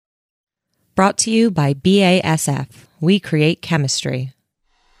Brought to you by BASF. We create chemistry.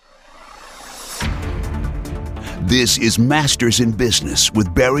 This is Masters in Business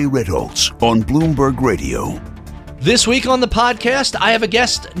with Barry Ritholtz on Bloomberg Radio. This week on the podcast, I have a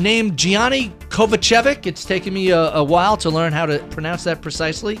guest named Gianni Kovacevic. It's taken me a while to learn how to pronounce that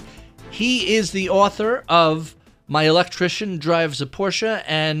precisely. He is the author of My Electrician Drives a Porsche,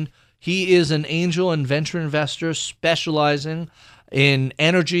 and he is an angel and venture investor specializing in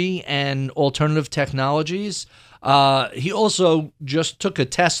energy and alternative technologies. He also just took a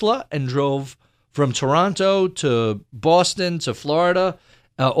Tesla and drove from Toronto to Boston to Florida,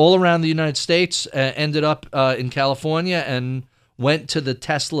 all around the United States, ended up in California and went to the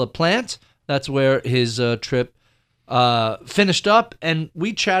Tesla plant. That's where his trip finished up. And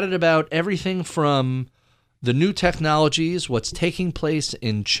we chatted about everything from the new technologies, what's taking place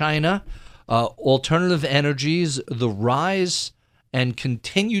in China, alternative energies, the rise and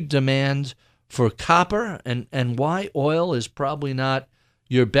continued demand for copper, and why oil is probably not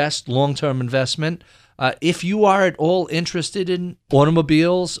your best long-term investment. If you are at all interested in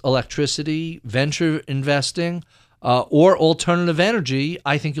automobiles, electricity, venture investing, or alternative energy,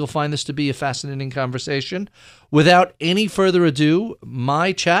 I think you'll find this to be a fascinating conversation. Without any further ado,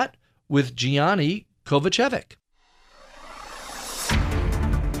 my chat with Gianni Kovacevic.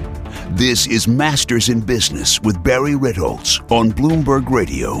 This is Masters in Business with Barry Ritholtz on Bloomberg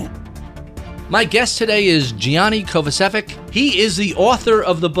Radio. My guest today is Gianni Kovacevic. He is the author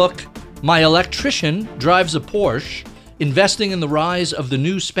of the book, My Electrician Drives a Porsche, Investing in the Rise of the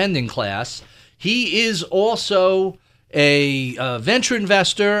New Spending Class. He is also a venture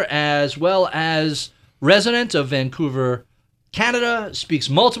investor as well as resident of Vancouver, Canada, speaks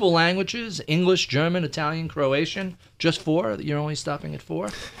multiple languages, English, German, Italian, Croatian. Just 4? You're only stopping at 4?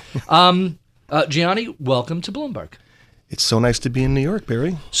 Gianni, welcome to Bloomberg. It's so nice to be in New York,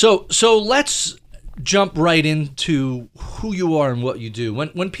 Barry. So let's jump right into who you are and what you do.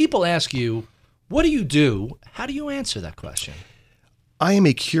 When people ask you, what do you do? How do you answer that question? I am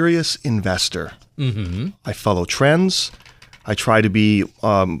a curious investor. Mm-hmm. I follow trends. I try to be,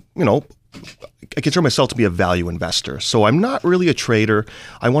 I consider myself to be a value investor. So I'm not really a trader.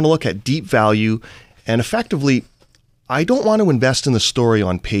 I want to look at deep value. And effectively, I don't want to invest in the story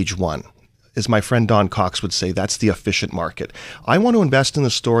on page 1. As my friend Don Cox would say, that's the efficient market. I want to invest in the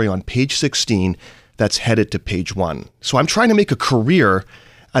story on page 16 that's headed to page 1. So I'm trying to make a career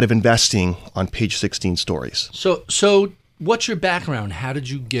out of investing on page 16 stories. So what's your background? How did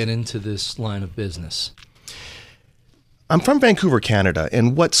you get into this line of business? I'm from Vancouver, Canada,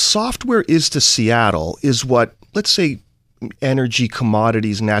 and what software is to Seattle is what, let's say, energy,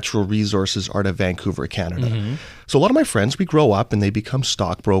 commodities, natural resources are to Vancouver, Canada. Mm-hmm. So a lot of my friends, we grow up and they become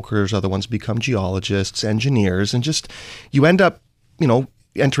stockbrokers, other ones become geologists, engineers, and just you end up,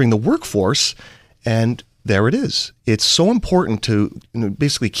 entering the workforce, and there it is. It's so important to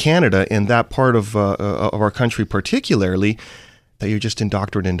basically Canada and that part of our country particularly, that you're just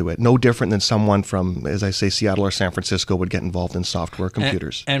indoctrinated into it. No different than someone from, as I say, Seattle or San Francisco would get involved in software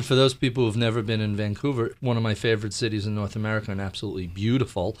computers. And for those people who've never been in Vancouver, one of my favorite cities in North America and absolutely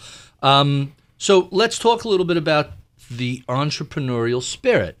beautiful. So let's talk a little bit about the entrepreneurial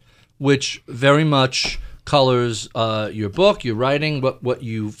spirit, which very much colors your book, your writing, what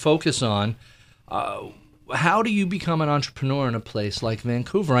you focus on. How do you become an entrepreneur in a place like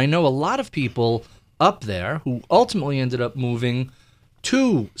Vancouver? I know a lot of people up there who ultimately ended up moving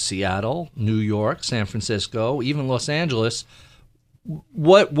to Seattle, New York, San Francisco, even Los Angeles.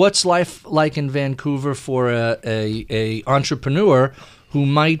 What's life like in Vancouver for a entrepreneur who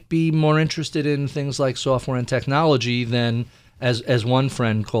might be more interested in things like software and technology than, as one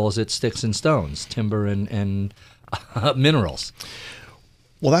friend calls it, sticks and stones, timber and minerals?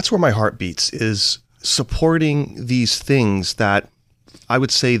 Well, that's where my heart beats, is supporting these things that I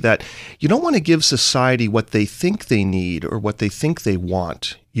would say that you don't want to give society what they think they need or what they think they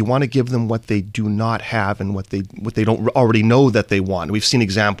want. You want to give them what they do not have and what they don't already know that they want. We've seen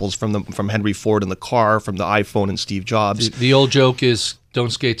examples from Henry Ford in the car, from the iPhone and Steve Jobs. The old joke is,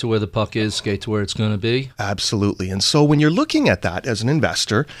 don't skate to where the puck is, skate to where it's going to be. Absolutely. And so when you're looking at that as an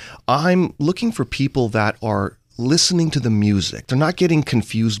investor, I'm looking for people that are listening to the music. They're not getting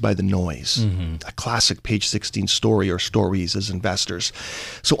confused by the noise. Mm-hmm. A classic page 16 story or stories as investors.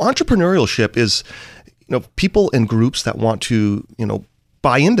 So entrepreneurship is, people and groups that want to,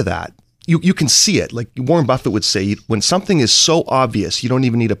 buy into that. You can see it. Like Warren Buffett would say, when something is so obvious, you don't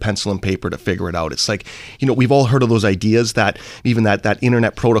even need a pencil and paper to figure it out. It's like, we've all heard of those ideas that even that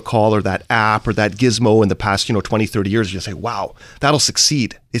internet protocol or that app or that gizmo in the past, 20, 30 years, you say, wow, that'll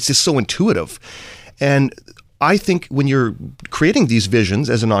succeed. It's just so intuitive. And I think when you're creating these visions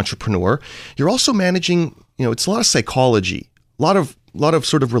as an entrepreneur, you're also managing, it's a lot of psychology, a lot of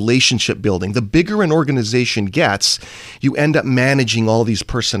sort of relationship building. The bigger an organization gets, you end up managing all these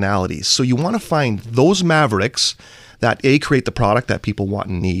personalities. So you want to find those mavericks that create the product that people want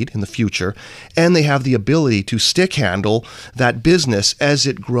and need in the future, and they have the ability to stick handle that business as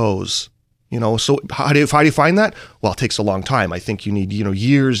it grows. So how do you find that? Well, it takes a long time. I think you need,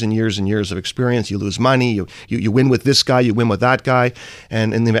 years and years and years of experience. You lose money. You win with this guy. You win with that guy.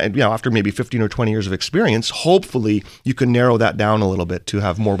 And then, after maybe 15 or 20 years of experience, hopefully you can narrow that down a little bit to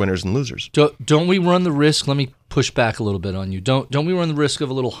have more winners and losers. Don't we run the risk? Let me push back a little bit on you. Don't we run the risk of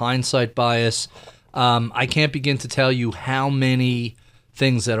a little hindsight bias? I can't begin to tell you how many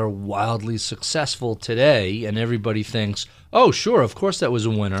things that are wildly successful today, and everybody thinks, oh, sure, of course that was a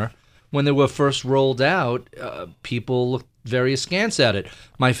winner. When they were first rolled out, people looked very askance at it.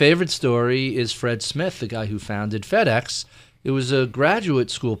 My favorite story is Fred Smith, the guy who founded FedEx. It was a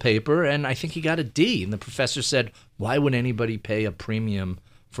graduate school paper, and I think he got a D. And the professor said, why would anybody pay a premium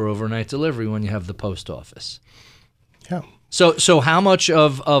for overnight delivery when you have the post office? Yeah. So how much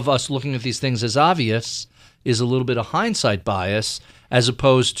of us looking at these things as obvious is a little bit of hindsight bias, as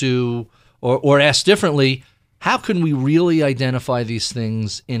opposed to, or asked differently, how can we really identify these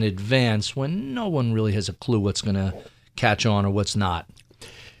things in advance when no one really has a clue what's going to catch on or what's not?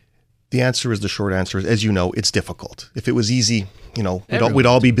 The short answer is, as you know, it's difficult. If it was easy, we'd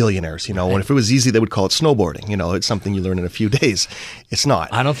all be billionaires, And if it was easy, they would call it snowboarding. It's something you learn in a few days. It's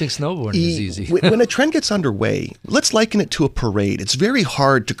not. I don't think snowboarding is easy. When a trend gets underway, let's liken it to a parade. It's very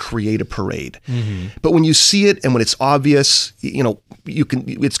hard to create a parade. Mm-hmm. But when you see it and when it's obvious,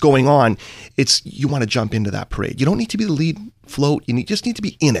 it's going on, you want to jump into that parade. You don't need to be the lead float. You just need to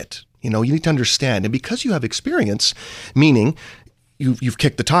be in it. You need to understand. And because you have experience, meaning you've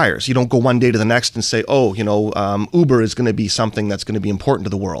kicked the tires. You don't go one day to the next and say, Uber is going to be something that's going to be important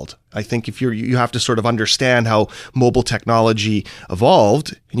to the world. I think if you have to sort of understand how mobile technology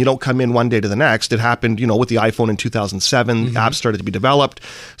evolved, and you don't come in one day to the next. It happened, with the iPhone in 2007, mm-hmm. Apps started to be developed.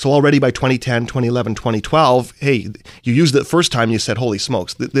 So already by 2010, 2011, 2012, hey, you used it the first time, you said, holy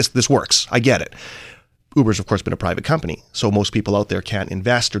smokes, this works. I get it. Uber's, of course, been a private company, so most people out there can't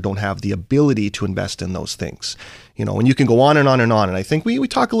invest or don't have the ability to invest in those things. And you can go on and on and on. And I think we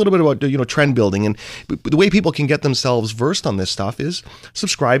talk a little bit about, trend building. And the way people can get themselves versed on this stuff is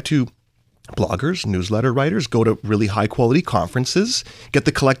subscribe to bloggers, newsletter writers, go to really high-quality conferences, get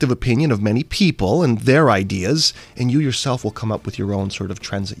the collective opinion of many people and their ideas, and you yourself will come up with your own sort of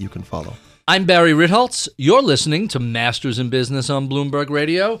trends that you can follow. I'm Barry Ritholtz. You're listening to Masters in Business on Bloomberg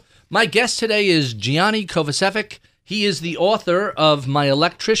Radio. My guest today is Gianni Kovacevic. He is the author of My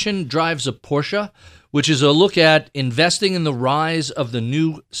Electrician Drives a Porsche, which is a look at investing in the rise of the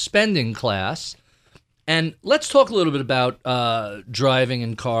new spending class. And let's talk a little bit about driving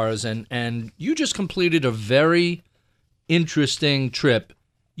in cars. And you just completed a very interesting trip.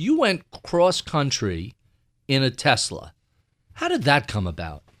 You went cross-country in a Tesla. How did that come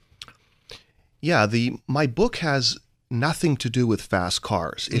about? Yeah, my book has nothing to do with fast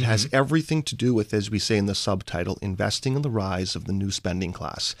cars. It has everything to do with, as we say in the subtitle, investing in the rise of the new spending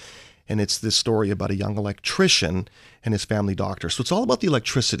class. And it's this story about a young electrician and his family doctor. So it's all about the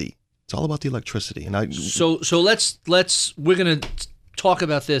electricity. It's all about the electricity. And So let's we're going to talk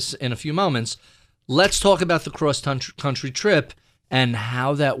about this in a few moments. Let's talk about the cross-country trip and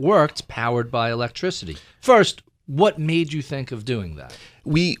how that worked, powered by electricity. First, what made you think of doing that?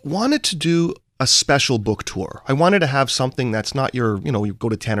 We wanted to do a special book tour. I wanted to have something that's not you go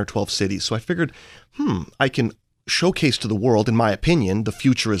to 10 or 12 cities. So I figured, I can showcase to the world, in my opinion, the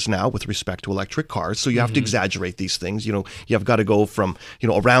future is now with respect to electric cars. So you have to exaggerate these things. You've got to go from,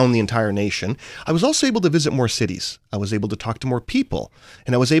 around the entire nation. I was also able to visit more cities. I was able to talk to more people,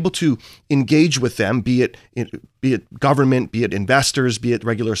 and I was able to engage with them, be it government, be it investors, be it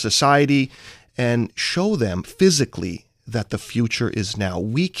regular society, and show them physically that the future is now.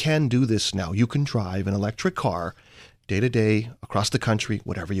 We can do this now. You can drive an electric car day to day across the country,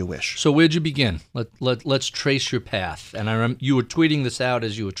 whatever you wish. So where'd you begin? Let's trace your path. And I remember you were tweeting this out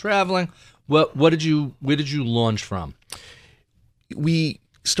as you were traveling. Where did you launch from? We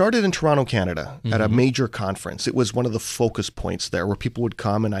started in Toronto, Canada at a major conference. It was one of the focus points there where people would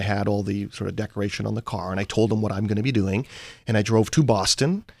come, and I had all the sort of decoration on the car, and I told them what I'm going to be doing. And I drove to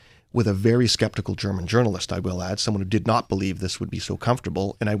Boston with a very skeptical German journalist, I will add, someone who did not believe this would be so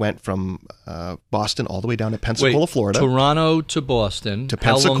comfortable. And I went from Boston all the way down to Pensacola, Florida. Toronto to Boston. To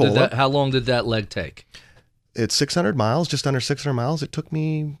Pensacola. How long did that leg take? It's 600 miles, just under 600 miles. It took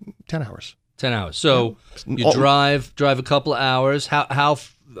me 10 hours. 10 hours. So you drive a couple of hours. How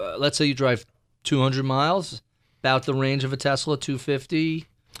let's say you drive 200 miles. about the range of a Tesla, 250?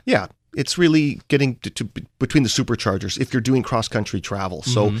 Yeah. It's really getting to between the superchargers if you're doing cross-country travel.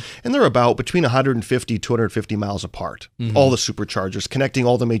 So, and they're about between 150, 250 miles apart, all the superchargers, connecting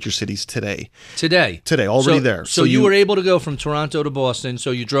all the major cities today. Today, already there. So you were able to go from Toronto to Boston,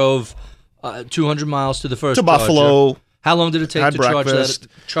 so you drove 200 miles to the first to charger. Buffalo. How long did it take to breakfast.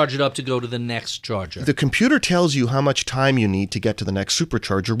 charge it up to go to the next charger? The computer tells you how much time you need to get to the next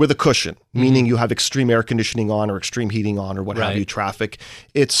supercharger with a cushion, meaning you have extreme air conditioning on or extreme heating on or what have you, traffic.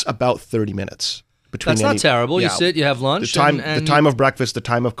 It's about 30 minutes. That's not terrible. Yeah, you sit, you have lunch. The time of breakfast, the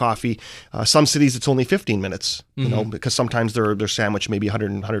time of coffee. Some cities, it's only 15 minutes, you know, because sometimes they're sandwiched maybe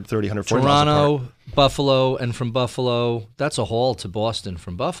 100, 130, 140 miles apart. Toronto, Buffalo, and from Buffalo, that's a haul to Boston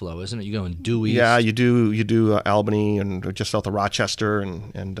from Buffalo, isn't it? You go due east. Yeah, you do Albany and just south of Rochester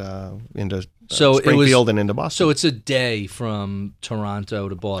and into Springfield and into Boston. So it's a day from Toronto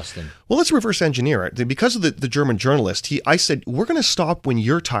to Boston. Well, let's reverse engineer it. Because of the German journalist, I said, we're going to stop when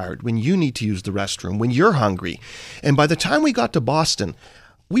you're tired, when you need to use the restroom, when you're hungry. And by the time we got to Boston,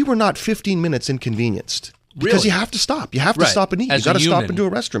 we were not 15 minutes inconvenienced. Because Really? you have to stop. You have to stop and eat. As You got to a stop human. and do a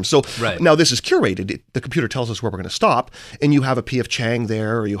restroom. So now this is curated. The computer tells us where we're going to stop, and you have a P.F. Chang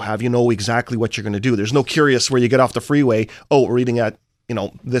there, or you know exactly what you're going to do. There's no curious where you get off the freeway. Oh, we're eating at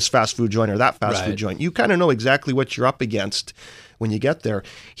this fast food joint or that fast food joint. You kind of know exactly what you're up against when you get there.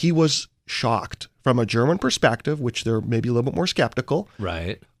 He was shocked from a German perspective, which they're maybe a little bit more skeptical.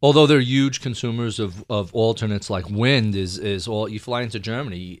 Right. Although they're huge consumers of alternates, like wind is all. You fly into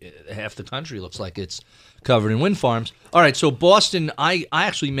Germany, half the country looks like it's covered in wind farms. All right, so Boston, I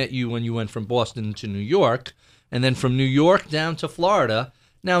actually met you when you went from Boston to New York, and then from New York down to Florida.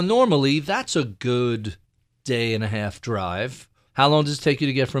 Now, normally, that's a good day and a half drive. How long does it take you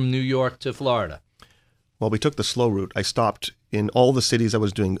to get from New York to Florida? Well, we took the slow route. I stopped in all the cities I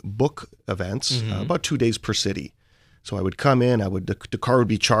was doing book events, about 2 days per city. So I would come in, the car would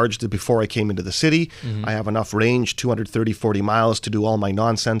be charged before I came into the city. I have enough range, 230, 40 miles to do all my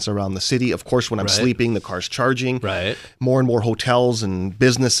nonsense around the city. Of course, when I'm sleeping, the car's charging. Right. More and more hotels and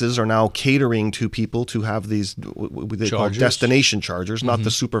businesses are now catering to people to have these, what they call destination chargers, not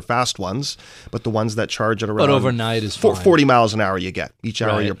the super fast ones, but the ones that charge at around. But overnight is fine. 40 miles an hour you get. Each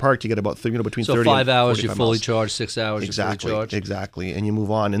hour you're parked, you get about between 30 and 45 miles. So 5 hours you're fully charged, 6 hours you're fully charged. Exactly. And you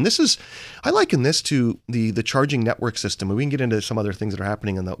move on. And I liken this to the charging network system. And we can get into some other things that are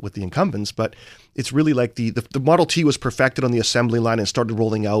happening with the incumbents, but it's really like the Model T was perfected on the assembly line and started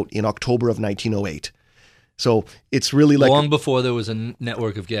rolling out in October of 1908. So it's really like long before there was a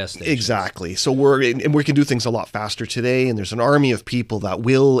network of gas stations. Exactly. So we can do things a lot faster today, and there's an army of people that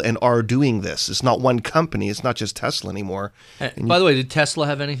will and are doing this. It's not one company. It's not just Tesla anymore. By the way, did Tesla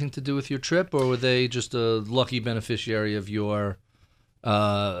have anything to do with your trip, or were they just a lucky beneficiary of your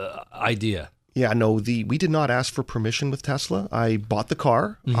idea? Yeah, no, we did not ask for permission with Tesla. I bought the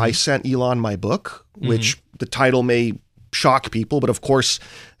car. I sent Elon my book, which the title may shock people, but of course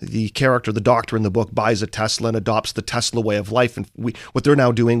the doctor in the book buys a Tesla and adopts the Tesla way of life. And what they're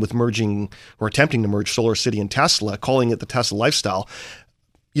now doing with merging or attempting to merge Solar City and Tesla, calling it the Tesla lifestyle.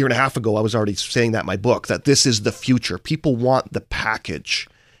 A year and a half ago, I was already saying that in my book, that this is the future. People want the package.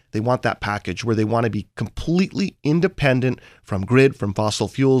 They want that package where they want to be completely independent from grid, from fossil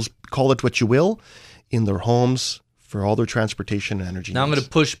fuels, call it what you will, in their homes for all their transportation and energy Now needs. I'm going to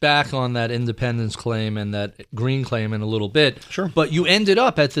push back on that independence claim and that green claim in a little bit. Sure. But you ended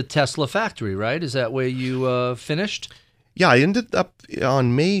up at the Tesla factory, right? Is that where you finished? Yeah, I ended up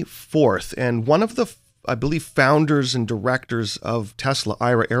on May 4th, and one of the, I believe, founders and directors of Tesla,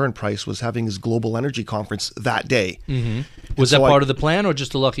 Ira Ehrenpreis, was having his global energy conference that day. Was that part of the plan or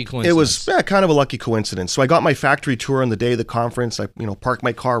just a lucky coincidence? It was kind of a lucky coincidence. So I got my factory tour on the day of the conference. I parked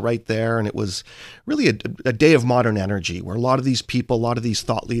my car right there, and it was really a day of modern energy where a lot of these people, a lot of these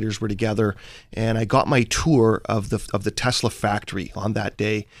thought leaders were together, and I got my tour of the Tesla factory on that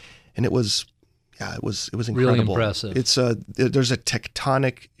day, and it was incredible. Really impressive. There's a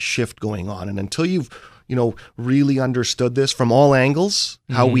tectonic shift going on, and until you've really understood this from all angles,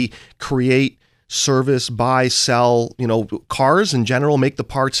 how we create, service, buy, sell, cars in general, make the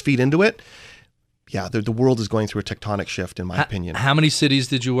parts, feed into it. Yeah, the world is going through a tectonic shift, in my opinion. How many cities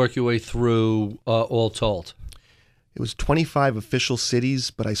did you work your way through, all told? It was 25 official cities,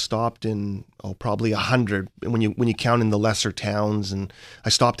 but I stopped in probably 100 when you count in the lesser towns. And I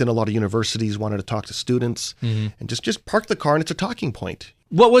stopped in a lot of universities, wanted to talk to students, and just park the car, and it's a talking point.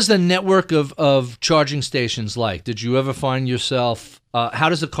 What was the network of charging stations like? Did you ever find yourself, how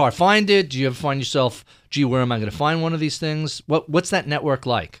does the car find it? Do you ever find yourself, gee, where am I going to find one of these things? What's that network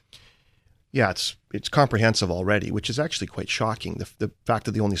like? Yeah, it's comprehensive already, which is actually quite shocking. The fact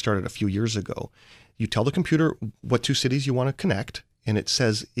that they only started a few years ago. You tell the computer what 2 cities you want to connect, and it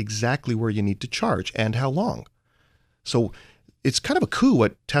says exactly where you need to charge and how long. So it's kind of a coup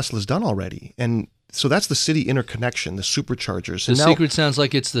what Tesla's done already. And so that's the city interconnection, the superchargers. The secret sounds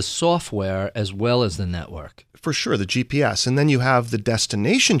like it's the software as well as the network. For sure, the GPS. And then you have the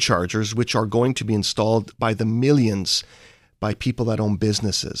destination chargers, which are going to be installed by the millions by people that own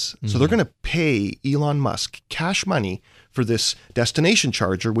businesses. So they're going to pay Elon Musk cash money for this destination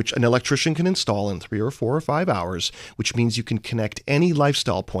charger, which an electrician can install in 3 or 4 or 5 hours, which means you can connect any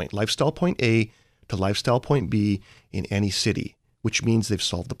lifestyle point A to lifestyle point B in any city, which means they've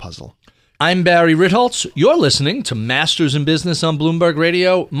solved the puzzle. I'm Barry Ritholtz. You're listening to Masters in Business on Bloomberg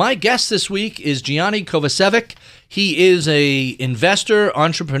Radio. My guest this week is Gianni Kovacevic. He is an investor,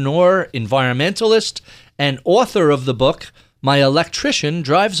 entrepreneur, environmentalist, and author of the book, My Electrician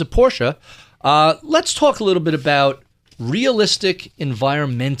Drives a Porsche. Let's talk a little bit about realistic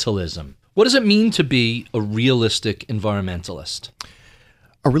environmentalism. What does it mean to be a realistic environmentalist?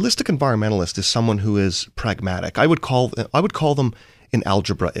 A realistic environmentalist is someone who is pragmatic. I would call them an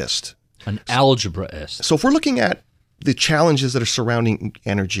algebraist. An algebraist. So if we're looking at the challenges that are surrounding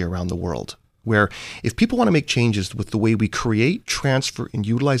energy around the world, where if people want to make changes with the way we create, transfer, and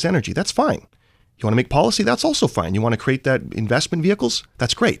utilize energy, that's fine. You want to make policy, that's also fine. You want to create that investment vehicles,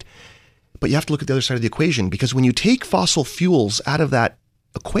 that's great. But you have to look at the other side of the equation, because when you take fossil fuels out of that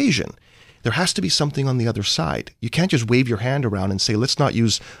equation, there has to be something on the other side. You can't just wave your hand around and say, let's not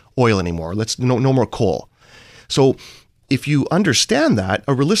use oil anymore. No more coal. So if you understand that,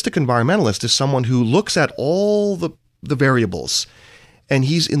 a realistic environmentalist is someone who looks at all the variables and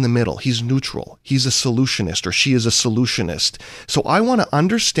he's in the middle. He's neutral. He's a solutionist, or she is a solutionist. So I want to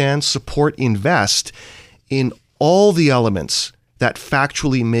understand, support, invest in all the elements that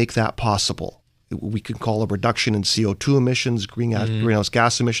factually make that possible. We could call a reduction in CO2 emissions, greenhouse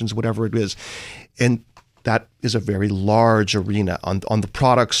gas emissions, whatever it is. And that is a very large arena on the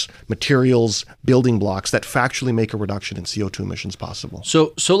products, materials, building blocks that factually make a reduction in CO2 emissions possible.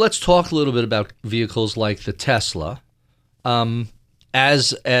 So let's talk a little bit about vehicles like the Tesla.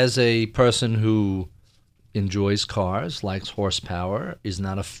 As a person who enjoys cars, likes horsepower, is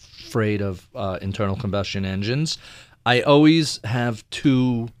not afraid of internal combustion engines, I always have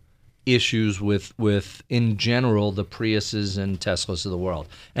 2 issues with in general the Priuses and Teslas of the world.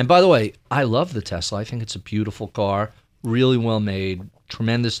 And by the way, I love the Tesla. I think it's a beautiful car, really well made,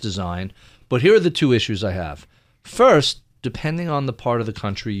 tremendous design. But here are the 2 issues I have. First, depending on the part of the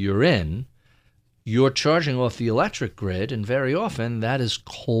country you're in, you're charging off the electric grid, and very often that is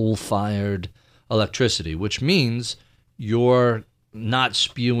coal-fired electricity, which means you're not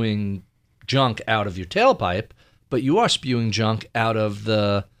spewing junk out of your tailpipe, but you are spewing junk out of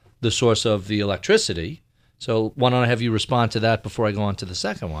the source of the electricity. So why don't I have you respond to that before I go on to the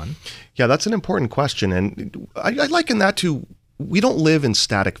second one? Yeah, that's an important question. And I liken that to, we don't live in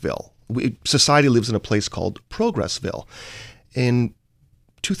Staticville. Society lives in a place called Progressville. In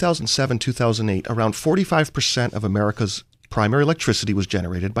 2007, 2008, around 45% of America's primary electricity was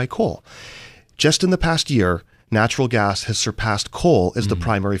generated by coal. Just in the past year, natural gas has surpassed coal as the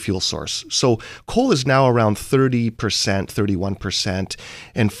primary fuel source. So coal is now around 30%, 31%,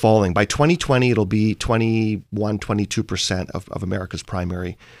 and falling. By 2020, it'll be 21, 22% of America's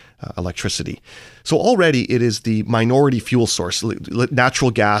primary electricity. So already it is the minority fuel source.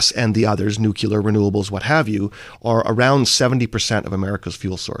 Natural gas and the others, nuclear, renewables, what have you, are around 70% of America's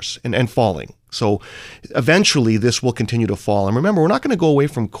fuel source and falling. So eventually this will continue to fall. And remember, we're not going to go away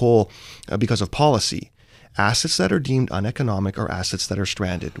from coal because of policy. Assets that are deemed uneconomic are assets that are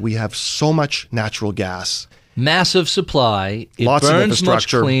stranded. We have so much natural gas. Massive supply. It Lots of burns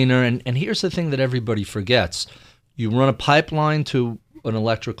infrastructure. much cleaner. And here's the thing that everybody forgets. You run a pipeline to an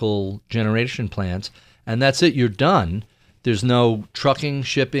electrical generation plant, and that's it. You're done. There's no trucking,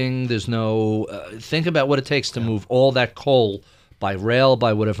 shipping. There's no think about what it takes to move all that coal by rail,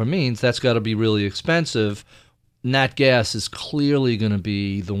 by whatever means. That's got to be really expensive. Nat gas is clearly going to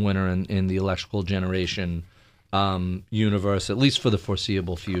be the winner in the electrical generation universe, at least for the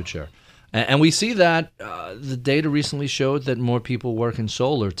foreseeable future. And we see that the data recently showed that more people work in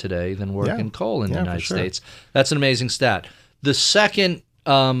solar today than work in coal in the United States. That's an amazing stat. The second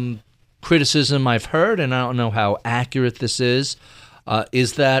criticism I've heard, and I don't know how accurate this is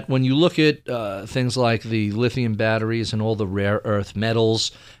that when you look at things like the lithium batteries and all the rare earth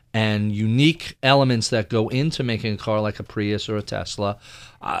metals and unique elements that go into making a car like a Prius or a Tesla,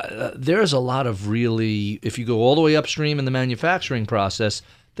 there's a lot of really, if you go all the way upstream in the manufacturing process,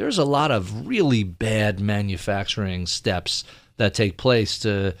 there's a lot of really bad manufacturing steps that take place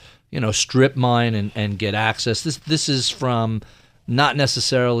to, strip mine and get access. This is from not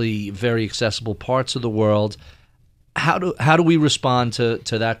necessarily very accessible parts of the world. How do we respond to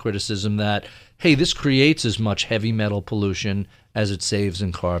that criticism that, hey, this creates as much heavy metal pollution as it saves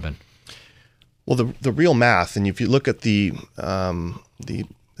in carbon? Well, the real math, and if you look at the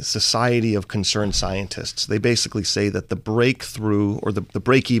Society of Concerned Scientists, they basically say that the breakthrough or the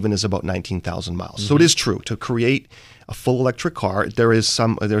break even is about 19,000 miles. Mm-hmm. So it is true, to create a full electric car, there's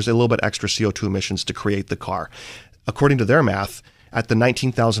a little bit extra CO2 emissions to create the car. According to their math, at the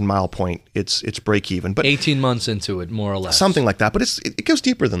 19,000 mile point, it's break even. But 18 months into it, more or less. Something like that. But it goes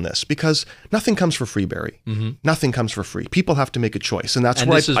deeper than this, because nothing comes for free, Barry. Mm-hmm. Nothing comes for free. People have to make a choice. And that's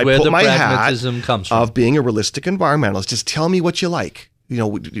where I put my hat comes from. Of being a realistic environmentalist. Just tell me what you like. You know,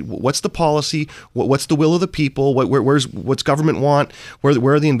 what's the policy? What's the will of the people? What's government want?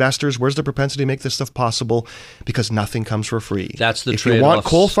 Where are the investors? Where's the propensity to make this stuff possible? Because nothing comes for free. That's the If trade-offs. you want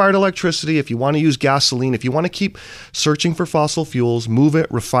coal-fired electricity, if you want to use gasoline, if you want to keep searching for fossil fuels, move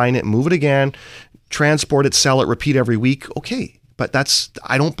it, refine it, move it again, transport it, sell it, repeat every week, okay. But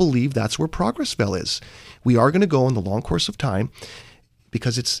I don't believe that's where Progressville is. We are going to go in the long course of time,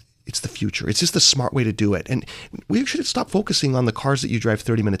 because it's the future. It's just the smart way to do it. And we should stop focusing on the cars that you drive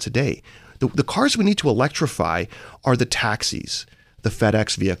 30 minutes a day. The cars we need to electrify are the taxis, the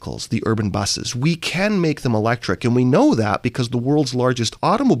FedEx vehicles, the urban buses. We can make them electric. And we know that because the world's largest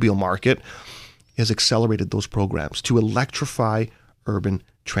automobile market has accelerated those programs to electrify urban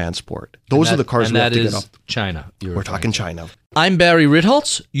transport. Those are the cars we have to get up. China. We're talking China. I'm Barry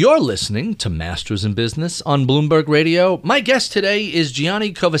Ritholtz. You're listening to Masters in Business on Bloomberg Radio. My guest today is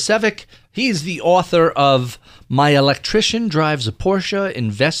Gianni Kovacevic. He's the author of My Electrician Drives a Porsche,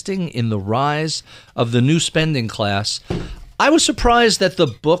 Investing in the Rise of the New Spending Class. I was surprised that the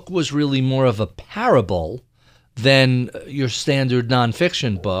book was really more of a parable than your standard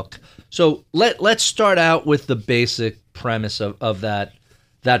nonfiction book. So let's start out with the basic premise of that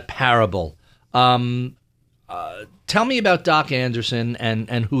parable. Tell me about Doc Anderson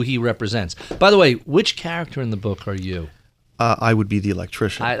and who he represents. By the way, which character in the book are you? I would be the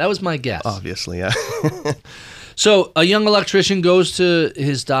electrician. That was my guess. Obviously, yeah. So a young electrician goes to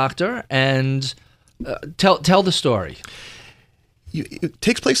his doctor and tell the story. It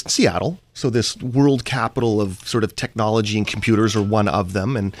takes place in Seattle, so this world capital of sort of technology and computers are one of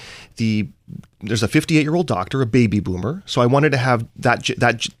them. And there's a 58-year-old doctor, a baby boomer. So I wanted to have that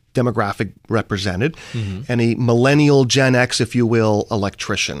demographic represented, and a millennial Gen X, if you will,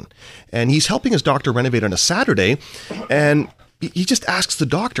 electrician. And he's helping his doctor renovate on a Saturday, and he just asks the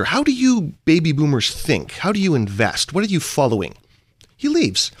doctor, how do you baby boomers think? How do you invest? What are you following? He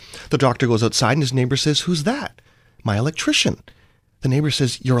leaves. The doctor goes outside, and his neighbor says, who's that? My electrician. The neighbor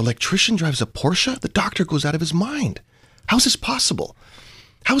says, your electrician drives a Porsche? The doctor goes out of his mind. How's this possible?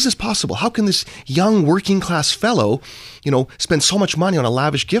 How is this possible? How can this young working class fellow, spend so much money on a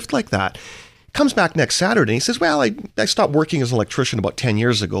lavish gift like that? Comes back next Saturday and he says, well, I stopped working as an electrician about 10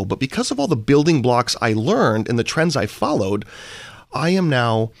 years ago, but because of all the building blocks I learned and the trends I followed, I am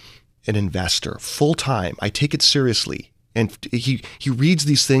now an investor full time. I take it seriously. And he reads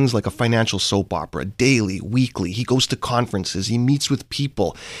these things like a financial soap opera, daily, weekly. He goes to conferences. He meets with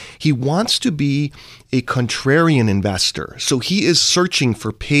people. He wants to be a contrarian investor. So he is searching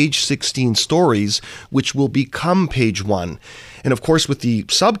for page 16 stories, which will become page 1. And of course, with the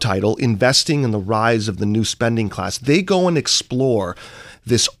subtitle, Investing in the Rise of the New Spending Class, they go and explore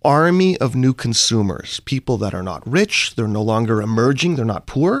this army of new consumers, people that are not rich, they're no longer emerging, they're not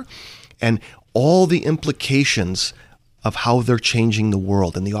poor, and all the implications of how they're changing the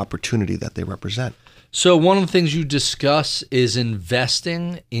world and the opportunity that they represent. So one of the things you discuss is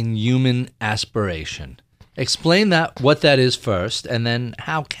investing in human aspiration. Explain what that is first, and then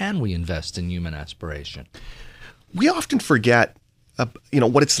how can we invest in human aspiration? We often forget,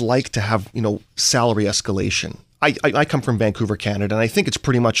 what it's like to have, salary escalation. I come from Vancouver, Canada, and I think it's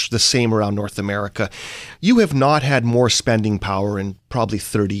pretty much the same around North America. You have not had more spending power in probably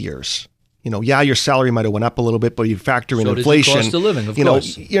 30 years. Your salary might have went up a little bit, but you factor in inflation. Cost of living, of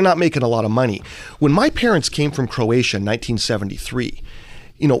course. You're not making a lot of money. When my parents came from Croatia in 1973,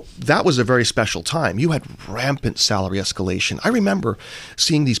 that was a very special time. You had rampant salary escalation. I remember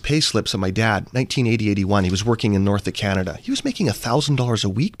seeing these pay slips of my dad, 1980-81. He was working in north of Canada. He was making $1,000 a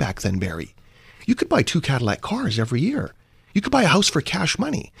week back then, Barry. You could buy 2 Cadillac cars every year. You could buy a house for cash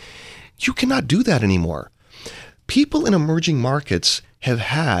money. You cannot do that anymore. People in emerging markets have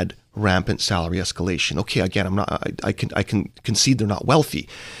had rampant salary escalation. Okay, again, I can concede they're not wealthy,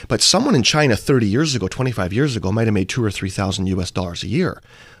 but someone in China 30 years ago, 25 years ago, might have made $2,000 or $3,000 a year.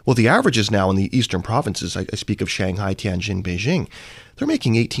 Well, the averages now in the eastern provinces, I speak of Shanghai, Tianjin, Beijing, they're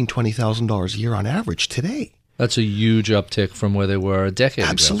making $18,000, $20,000 a year on average today. That's a huge uptick from where they were a decade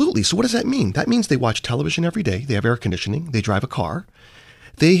ago. Absolutely. So what does that mean? That means they watch television every day. They have air conditioning. They drive a car.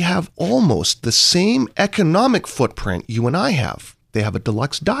 They have almost the same economic footprint you and I have. They have a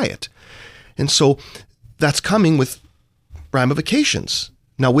deluxe diet. And so that's coming with ramifications.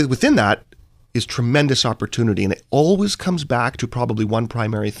 Now, within that is tremendous opportunity. And it always comes back to probably one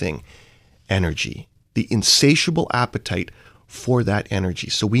primary thing: energy, the insatiable appetite for that energy.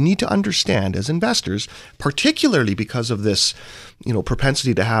 So we need to understand as investors, particularly because of this,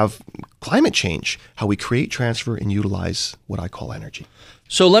 propensity to have climate change, how we create, transfer, and utilize what I call energy.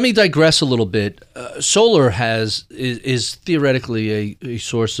 So let me digress a little bit. Solar is theoretically a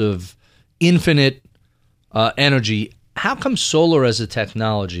source of infinite energy. How come solar as a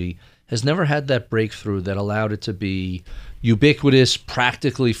technology has never had that breakthrough that allowed it to be ubiquitous,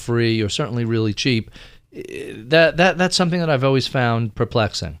 practically free, or certainly really cheap? That's something that I've always found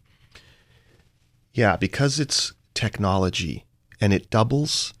perplexing. Yeah, because it's technology and it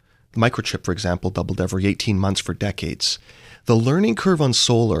doubles. The microchip, for example, doubled every 18 months for decades. The learning curve on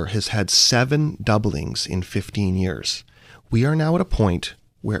solar has had 7 doublings in 15 years. We are now at a point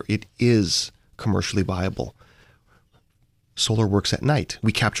where it is commercially viable. Solar works at night.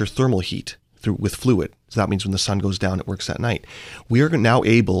 We capture thermal heat with fluid. So that means when the sun goes down, it works at night. We are now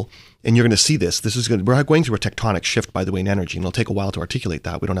able, and you're going to see this. We're going through a tectonic shift, by the way, in energy, and it'll take a while to articulate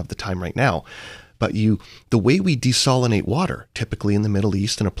that. We don't have the time right now. But the way we desalinate water, typically in the Middle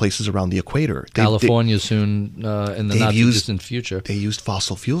East and places around the equator. California soon in the not-too-distant future. They used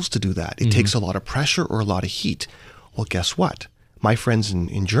fossil fuels to do that. It takes a lot of pressure or a lot of heat. Well, guess what? My friends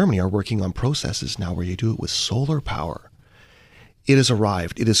in Germany are working on processes now where you do it with solar power. It has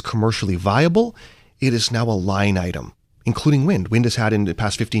arrived. It is commercially viable. It is now a line item, including wind. Wind has had in the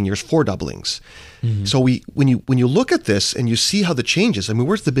past 15 years 4 doublings. So when you look at this and you see how the changes,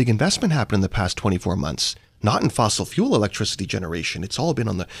 where's the big investment happen in the past 24 months? Not in fossil fuel electricity generation. It's all been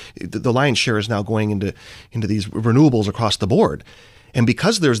on the lion's share is now going into these renewables across the board. And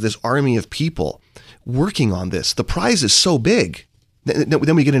because there's this army of people working on this, the prize is so big.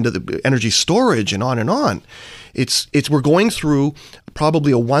 Then we get into the energy storage and on and on. We're going through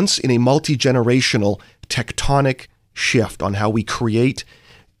probably a once in a multi-generational tectonic shift on how we create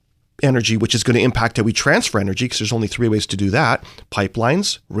energy, which is going to impact how we transfer energy, because there's only 3 ways to do that: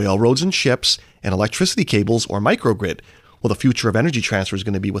 pipelines, railroads and ships, and electricity cables or microgrid. Well, the future of energy transfer is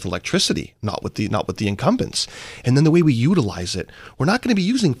going to be with electricity, not with the incumbents. And then the way we utilize it, we're not going to be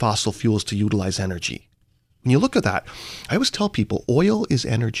using fossil fuels to utilize energy. When you look at that, I always tell people oil is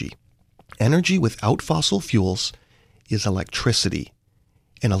energy. Energy without fossil fuels is electricity.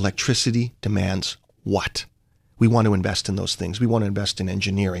 And electricity demands what? We want to invest in those things. We want to invest in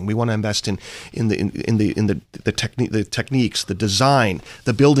engineering. We want to invest in the techniques, the design,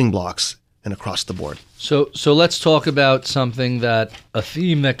 the building blocks, and across the board. So let's talk about a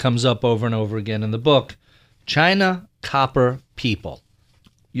theme that comes up over and over again in the book: China, copper, people.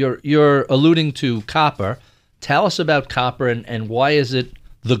 You're alluding to copper. Tell us about copper and why is it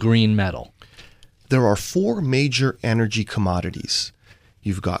the green metal? There are 4 major energy commodities.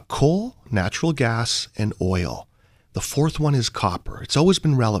 You've got coal, natural gas, and oil. The 4th one is copper. It's always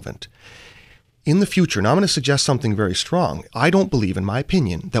been relevant. In the future, now I'm going to suggest something very strong. I don't believe, in my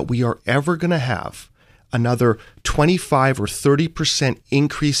opinion, that we are ever going to have another 25 or 30%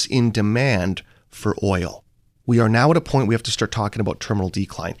 increase in demand for oil. We are now at a point we have to start talking about terminal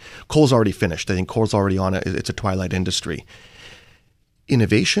decline. Coal's already finished. I think coal's already it's a twilight industry.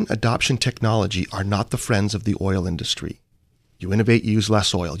 Innovation, adoption, technology are not the friends of the oil industry. You innovate, you use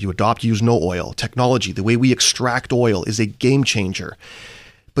less oil. You adopt, you use no oil. Technology, the way we extract oil, is a game changer.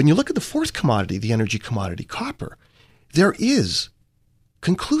 But when you look at the 4th commodity, the energy commodity, copper, there is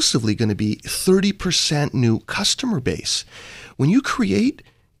conclusively going to be 30% new customer base. When you create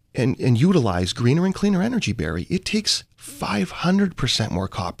and utilize greener and cleaner energy, Barry, it takes 500% more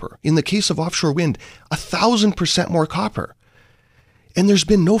copper. In the case of offshore wind, 1,000% more copper. And there's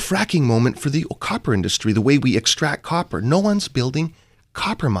been no fracking moment for the copper industry, the way we extract copper. No one's building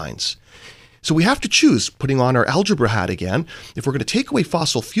copper mines. So we have to choose, putting on our algebra hat again, if we're going to take away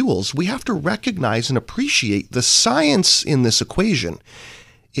fossil fuels, we have to recognize and appreciate the science in this equation.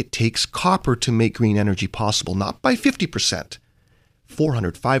 It takes copper to make green energy possible, not by 50%.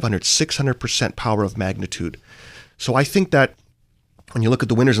 400, 500, 600% power of magnitude. So I think that when you look at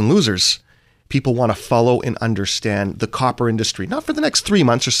the winners and losers, people want to follow and understand the copper industry, not for the next 3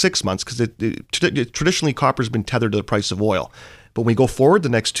 months or 6 months, because traditionally copper has been tethered to the price of oil. But when we go forward the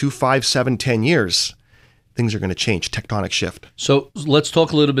next 2, 5, 7, 10 years, things are going to change, tectonic shift. So let's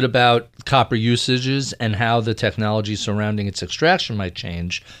talk a little bit about copper usages and how the technology surrounding its extraction might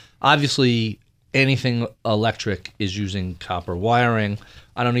change. Obviously, anything electric is using copper wiring.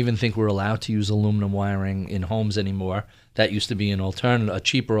 I don't even think we're allowed to use aluminum wiring in homes anymore. That used to be an alternative, a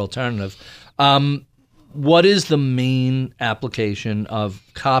cheaper alternative. What is the main application of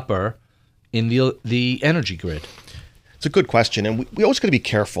copper in the energy grid? It's a good question, and we always got to be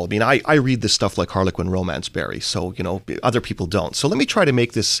careful. I mean, I read this stuff like Harlequin romance, Barry, so, other people don't. So let me try to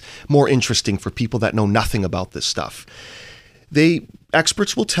make this more interesting for people that know nothing about this stuff.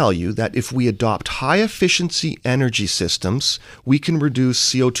 Experts will tell you that if we adopt high-efficiency energy systems, we can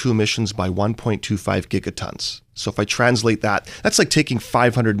reduce CO2 emissions by 1.25 gigatons. So if I translate that, that's like taking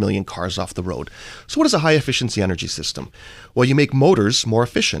 500 million cars off the road. So what is a high-efficiency energy system? Well, you make motors more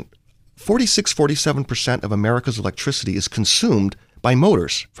efficient. 47% of America's electricity is consumed by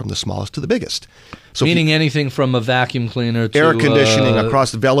motors, from the smallest to the biggest. So meaning anything from a vacuum cleaner to air conditioning,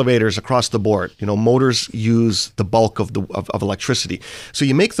 across the elevators, across the board. Motors use the bulk of electricity. So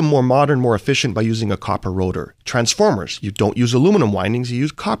you make them more modern, more efficient by using a copper rotor. Transformers, you don't use aluminum windings, you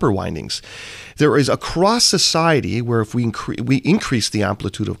use copper windings. There is across society where if we increase the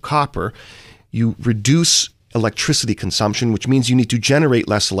amplitude of copper, you reduce electricity consumption, which means you need to generate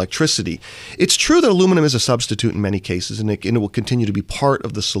less electricity. It's true that aluminum is a substitute in many cases, and it will continue to be part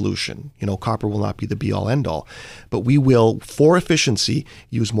of the solution. Copper will not be the be-all, end-all. But we will, for efficiency,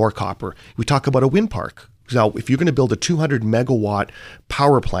 use more copper. We talk about a wind park. Now, if you're going to build a 200-megawatt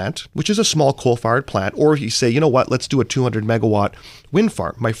power plant, which is a small coal-fired plant, or if you say, let's do a 200-megawatt wind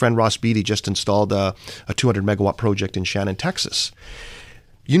farm. My friend Ross Beatty just installed a 200-megawatt project in Shannon, Texas.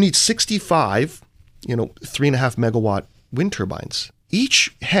 You need 65 3.5 megawatt wind turbines.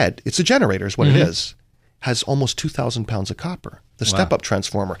 Each head, it's a generator is what it is, has almost 2,000 pounds of copper. The step-up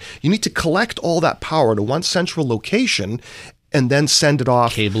transformer. You need to collect all that power to one central location and then send it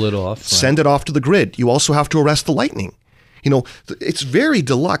off. Cable it off. Send it off to the grid. You also have to arrest the lightning. It's very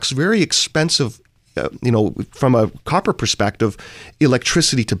deluxe, very expensive, from a copper perspective,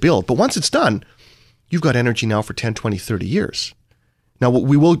 electricity to build. But once it's done, you've got energy now for 10, 20, 30 years. Now,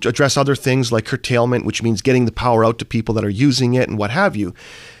 we will address other things like curtailment, which means getting the power out to people that are using it and what have you.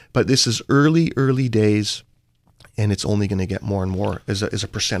 But this is early days, and it's only going to get more and more as a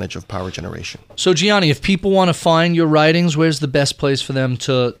percentage of power generation. So, Gianni, if people want to find your writings, where's the best place for them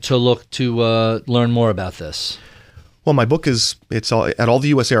to look to learn more about this? Well, my book it's at all the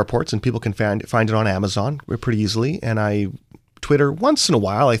U.S. airports, and people can find it on Amazon pretty easily. And I Twitter once in a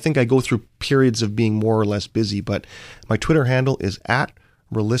while. I think I go through periods of being more or less busy, but my Twitter handle is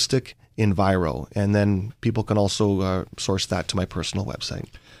 @RealisticEnviro, and then people can also source that to my personal website,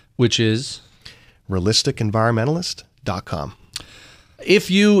 which is realisticenvironmentalist.com.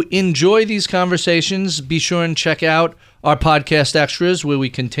 If you enjoy these conversations, be sure and check out our podcast extras where we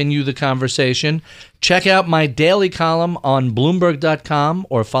continue the conversation. Check out my daily column on Bloomberg.com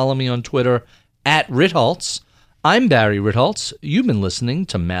or follow me on Twitter @Ritholtz. I'm Barry Ritholtz. You've been listening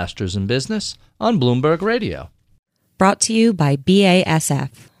to Masters in Business on Bloomberg Radio. Brought to you by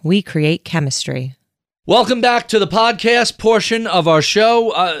BASF. We create chemistry. Welcome back to the podcast portion of our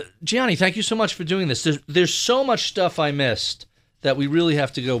show. Gianni, thank you so much for doing this. There's so much stuff I missed that we really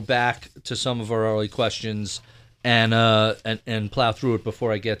have to go back to some of our early questions and plow through it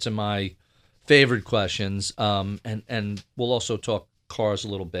before I get to my favorite questions. And we'll also talk cars a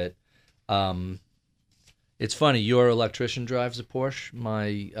little bit. It's funny, your electrician drives a Porsche.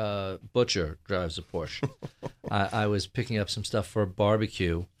 My butcher drives a Porsche. I was picking up some stuff for a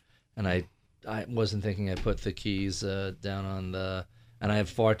barbecue, and I wasn't thinking I put the keys down on the... And I have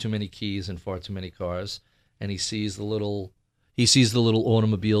far too many keys and far too many cars. And he sees the little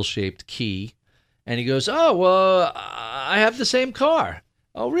automobile-shaped key, and he goes, "Oh, well, I have the same car."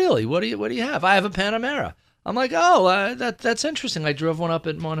 "Oh, really? What do you have?" "I have a Panamera." I'm like, "Oh, that's interesting. I drove one up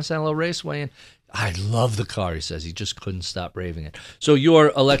at Monticello Raceway, and I love the car," he says. He just couldn't stop raving it. So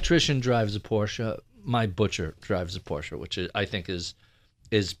your electrician drives a Porsche. My butcher drives a Porsche, which I think is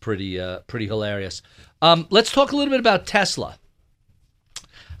pretty hilarious. Let's talk a little bit about Tesla.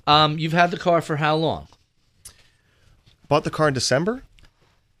 You've had the car for how long? Bought the car in December.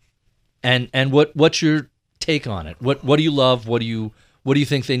 And what's your take on it? What do you love? What do you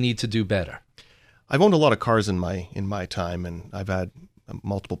think they need to do better? I've owned a lot of cars in my time, and I've had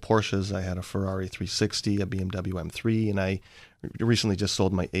multiple Porsches. I had a Ferrari 360, a BMW M3, and I recently just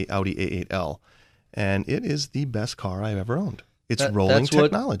sold my Audi A8L, and it is the best car I've ever owned. It's rolling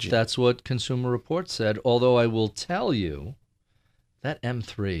technology. That's what Consumer Reports said, although I will tell you that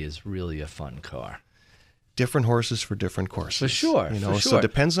M3 is really a fun car. Different horses for different courses. For sure. So it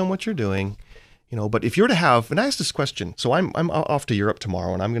depends on what you're doing. But if you're to have, and I asked this question, so I'm off to Europe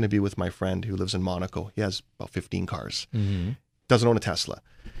tomorrow, and I'm going to be with my friend who lives in Monaco. He has about 15 cars. Mm-hmm. doesn't own a Tesla.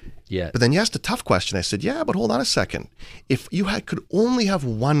 Yeah. But then you asked a tough question. I said, yeah, but hold on a second. If you could only have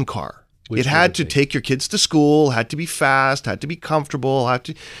one car, it had to take your kids to school, had to be fast, had to be comfortable, had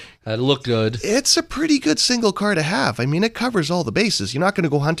to look good. It's a pretty good single car to have. I mean, it covers all the bases. You're not going to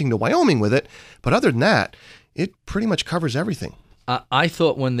go hunting to Wyoming with it. But other than that, it pretty much covers everything. I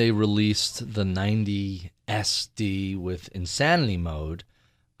thought when they released the 90 SD with Insanity Mode,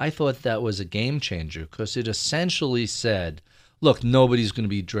 I thought that was a game changer because it essentially said, look, nobody's going to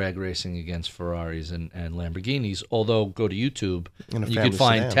be drag racing against Ferraris and Lamborghinis, although go to YouTube, you can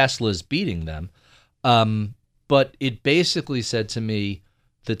find Teslas beating them. But it basically said to me,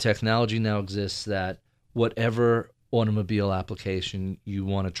 the technology now exists that whatever automobile application you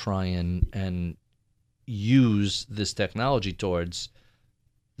want to try and use this technology towards,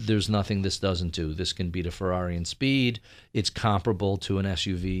 there's nothing this doesn't do. This can beat a Ferrari in speed. It's comparable to an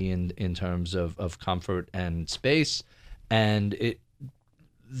SUV in terms of comfort and space. And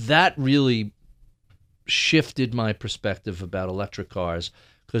that really shifted my perspective about electric cars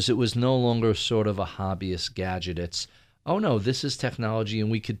because it was no longer sort of a hobbyist gadget. It's, oh no, this is technology and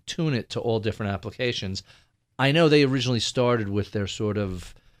we could tune it to all different applications. I know they originally started with their sort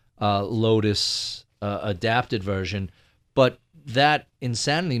of Lotus adapted version, but that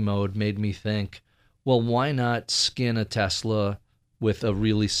Insanity Mode made me think, well, why not skin a Tesla with a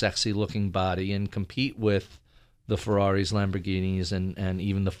really sexy looking body and compete with the Ferraris, Lamborghinis, and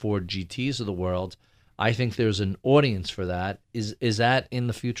even the Ford GTs of the world? I think there's an audience for that. Is that in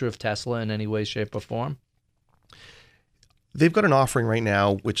the future of Tesla in any way, shape, or form? They've got an offering right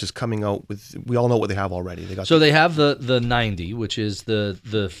now, which is coming out with. We all know what they have already. They have the 90, which is the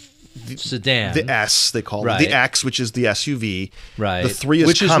sedan, the S they call right. it, the X, which is the SUV. Right. The 3 is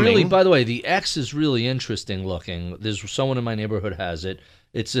which coming. Is really, by the way, the X is really interesting looking. There's someone in my neighborhood has it.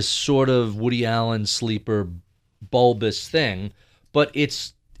 It's this sort of Woody Allen sleeper bulbous thing, but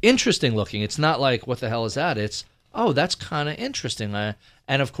it's interesting looking. It's not like, what the hell is that? It's, oh, that's kind of interesting.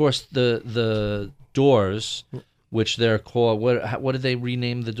 And of course the doors, which they're called, what did they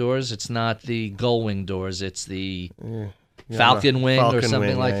rename the doors? It's not the gull-wing doors. It's the Falcon Wing or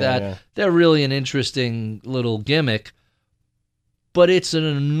something like that. Yeah. They're really an interesting little gimmick, but it's an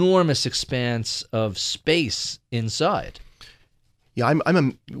enormous expanse of space inside. Yeah,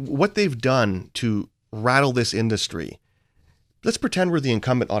 what they've done to rattle this industry. Let's pretend we're the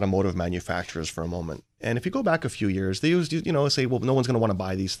incumbent automotive manufacturers for a moment. And if you go back a few years, they used to, say, well, no one's going to want to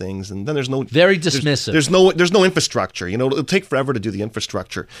buy these things. And then there's no... Very dismissive. There's no infrastructure. It'll take forever to do the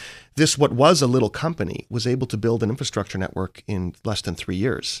infrastructure. What was a little company, was able to build an infrastructure network in less than 3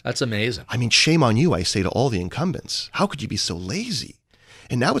 years. That's amazing. I mean, shame on you, I say to all the incumbents. How could you be so lazy?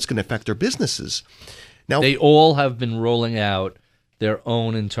 And now it's going to affect their businesses. Now they all have been rolling out their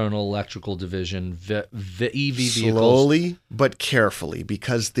own internal electrical division, EV vehicles. Slowly but carefully,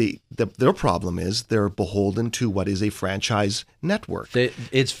 because their problem is they're beholden to what is a franchise network.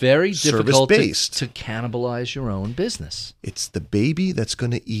 It's very difficult service-based. to cannibalize your own business. It's the baby that's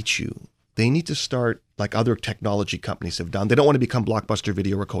going to eat you. They need to start like other technology companies have done. They don't want to become Blockbuster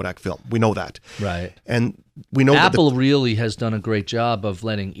Video or Kodak Film. We know that. Right. And we know Apple really has done a great job of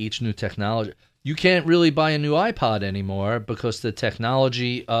letting each new technology... You can't really buy a new iPod anymore because the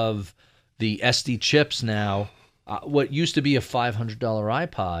technology of the SD chips now, what used to be a $500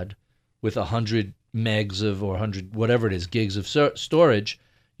 iPod with 100 megs of, or 100, whatever it is, gigs of storage,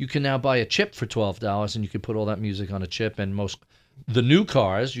 you can now buy a chip for $12 and you can put all that music on a chip. And the new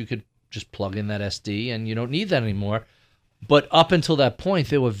cars, you could just plug in that SD and you don't need that anymore. But up until that point,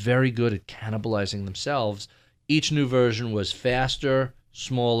 they were very good at cannibalizing themselves. Each new version was faster,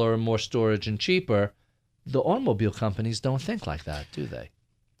 smaller, more storage, and cheaper. The automobile companies don't think like that, do they?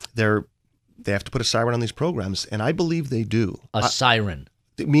 They have to put a siren on these programs, and I believe they do. A siren?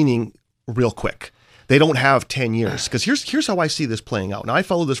 Meaning real quick. They don't have 10 years. Because here's how I see this playing out. Now, I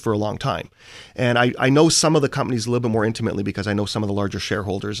followed this for a long time, and I know some of the companies a little bit more intimately because I know some of the larger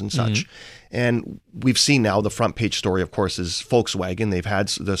shareholders and such. Mm-hmm. And we've seen now the front page story, of course, is Volkswagen. They've had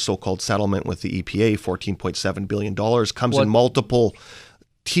the so-called settlement with the EPA, $14.7 billion, comes in multiple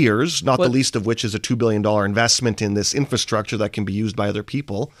tiers, not the least of which is a $2 billion investment in this infrastructure that can be used by other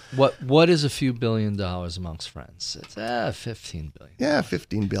people. What is a few $1 billion amongst friends? It's $15 billion. Yeah,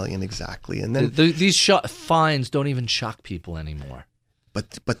 $15 billion exactly. And then these fines don't even shock people anymore.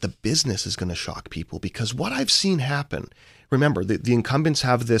 But the business is going to shock people because what I've seen happen. Remember, the incumbents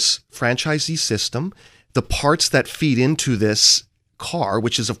have this franchisee system. The parts that feed into this car,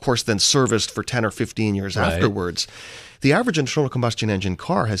 which is of course then serviced for 10 or 15 years afterwards. The average internal combustion engine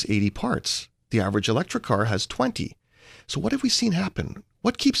car has 80 parts. The average electric car has 20. So what have we seen happen?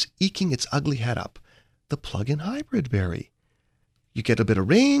 What keeps eking its ugly head up? The plug-in hybrid, Barry. You get a bit of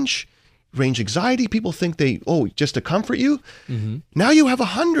range anxiety. People think just to comfort you. Mm-hmm. Now you have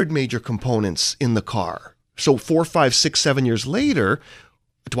 100 major components in the car. So 4, 5, 6, 7 years later,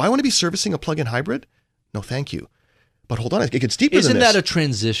 do I want to be servicing a plug-in hybrid? No, thank you. But hold on, it gets deeper than this. Isn't that a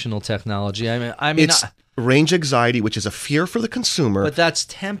transitional technology? I mean, it's range anxiety, which is a fear for the consumer. But that's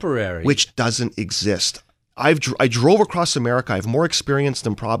temporary. Which doesn't exist. I drove across America. I have more experience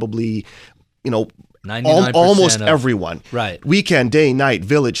than probably, 99% everyone. Right. Weekend, day, night,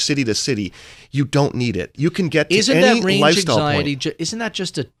 village, city to city. You don't need it. You can get to any lifestyle point. Isn't that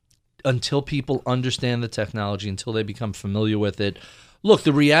just until people understand the technology, until they become familiar with it? Look,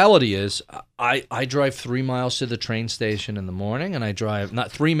 the reality is I drive 3 miles to the train station in the morning, and I drive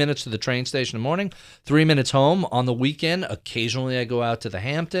not 3 minutes to the train station in the morning, 3 minutes home. On the weekend, occasionally I go out to the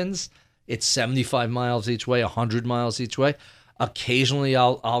Hamptons. It's 75 miles each way, 100 miles each way. Occasionally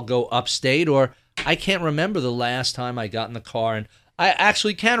I'll go upstate, or I can't remember the last time I got in the car, and I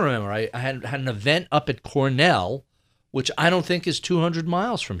actually can remember. I had an event up at Cornell, which I don't think is 200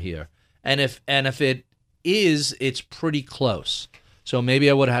 miles from here. And if it is, it's pretty close. So maybe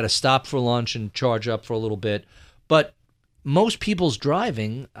I would have had to stop for lunch and charge up for a little bit. But most people's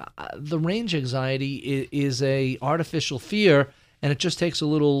driving, the range anxiety is a artificial fear, and it just takes a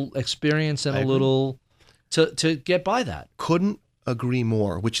little experience and a little to get by that. Couldn't agree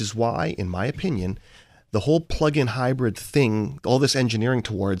more, which is why, in my opinion, the whole plug-in hybrid thing, all this engineering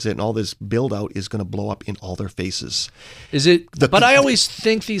towards it and all this build-out is going to blow up in all their faces. Is it? But I always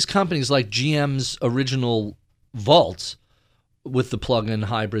think these companies like GM's original Volt with the plug-in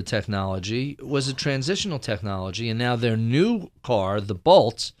hybrid technology was a transitional technology, and now their new car, the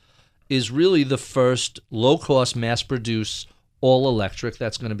Bolt, is really the first low-cost, mass-produced, all-electric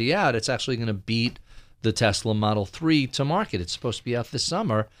that's going to be out. It's actually going to beat the Tesla Model 3 to market. It's supposed to be out this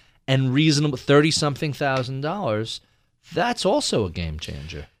summer, and reasonable $30-something thousand. That's also a game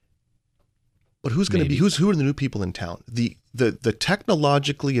changer. But who are the new people in town? The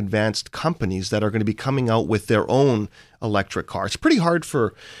technologically advanced companies that are going to be coming out with their own electric car. It's pretty hard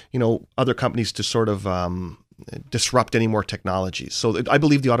for other companies to sort of disrupt any more technologies. So I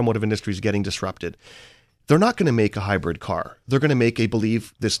believe the automotive industry is getting disrupted. They're not going to make a hybrid car. They're going to make,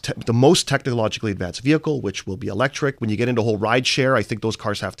 the most technologically advanced vehicle, which will be electric. When you get into whole ride share, I think those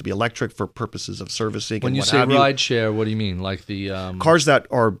cars have to be electric for purposes of servicing. When you say ride share, what do you mean? Like the cars that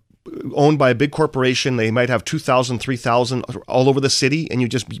are owned by a big corporation, they might have 2,000, 3,000 all over the city, and you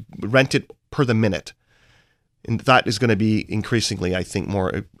just rent it per the minute. And that is going to be increasingly, I think,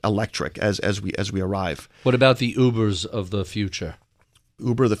 more electric as we arrive. What about the Ubers of the future?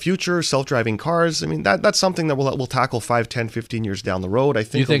 Uber of the future, self-driving cars. I mean, that's something that we'll tackle 5, 10, 15 years down the road. I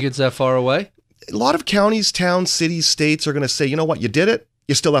think. You think it's that far away? A lot of counties, towns, cities, states are going to say, you know what, you did it.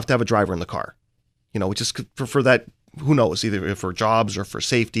 You still have to have a driver in the car. Just for that. Who knows, either for jobs or for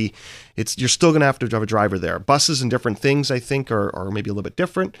safety, you're still going to have to have a driver there. Buses and different things, I think, are maybe a little bit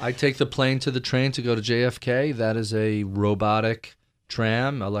different. I take the plane to the train to go to JFK. That is a robotic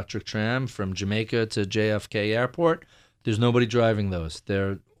tram, electric tram from Jamaica to JFK Airport. There's nobody driving those.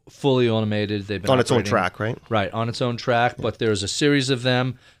 They're fully automated. They've been on its own track, right? Right, on its own track, but there's a series of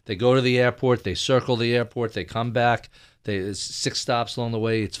them. They go to the airport, they circle the airport, they come back. There's 6 stops along the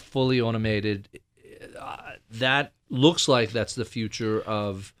way. It's fully automated. That looks like that's the future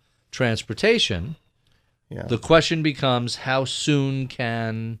of transportation. Yeah. The question becomes, how soon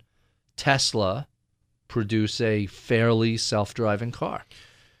can Tesla produce a fairly self-driving car?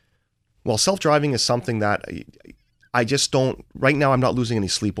 Well, self-driving is something that I just don't, right now I'm not losing any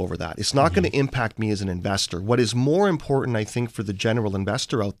sleep over that. It's not going to impact me as an investor. What is more important, I think, for the general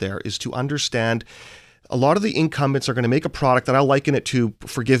investor out there is to understand a lot of the incumbents are going to make a product that I'll liken it to,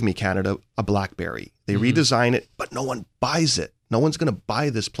 forgive me, Canada, a BlackBerry. They redesign it, but no one buys it. No one's going to buy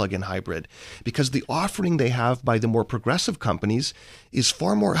this plug-in hybrid because the offering they have by the more progressive companies has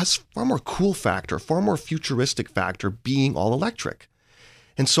far more cool factor, far more futuristic factor, being all electric.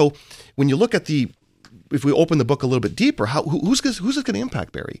 And so when you look at if we open the book a little bit deeper, who's it going to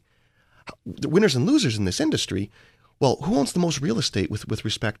impact, Barry? The winners and losers in this industry. Well, who owns the most real estate with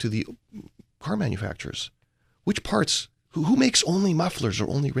respect to the car manufacturers? Which parts? Who makes only mufflers or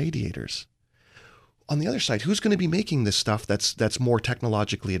only radiators? On the other side, who's going to be making this stuff that's more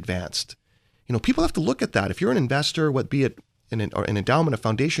technologically advanced? People have to look at that. If you're an investor, be it an endowment, a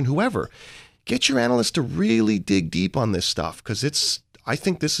foundation, whoever, get your analysts to really dig deep on this stuff because I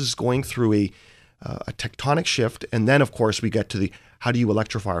think this is going through a tectonic shift. And then, of course, we get to how do you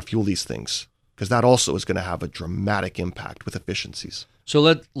electrify or fuel these things? Because that also is going to have a dramatic impact with efficiencies.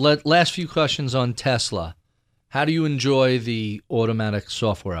 So last few questions on Tesla. How do you enjoy the automatic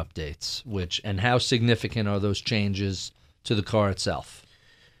software updates? And how significant are those changes to the car itself?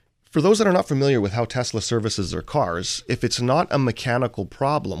 For those that are not familiar with how Tesla services their cars, if it's not a mechanical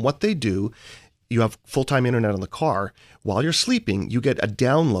problem, what they do, you have full-time internet on the car. While you're sleeping, you get a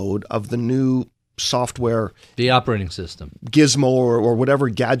download of the new software, The operating system. gizmo or whatever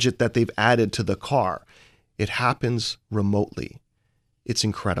gadget that they've added to the car. It happens remotely. It's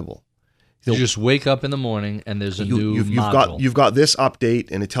incredible. You just wake up in the morning and there's a new module. You've got this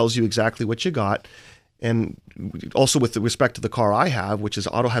update and it tells you exactly what you got. And also with respect to the car I have, which has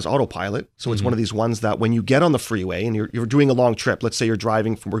autopilot. So it's one of these ones that when you get on the freeway and you're doing a long trip, let's say we're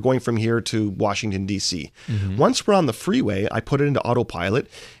going from here to Washington, D.C. Once we're on the freeway, I put it into autopilot.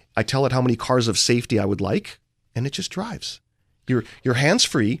 I tell it how many cars of safety I would like, and it just drives. You're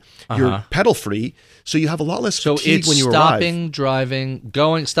hands-free, you're pedal-free, so you have a lot less fatigue when you arrive. So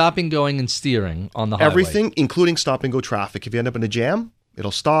it's stopping, going, and steering on the highway. Everything, including stop-and-go traffic. If you end up in a jam,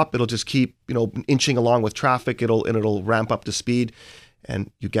 it'll stop. It'll just keep, inching along with traffic. It'll ramp up to speed,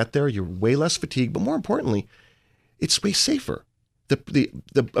 and you get there. You're way less fatigued, but more importantly, it's way safer. The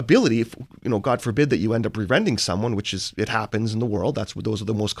ability, if, God forbid that you end up rear-ending someone, which it happens in the world. Those are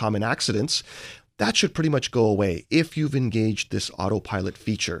the most common accidents. That should pretty much go away if you've engaged this autopilot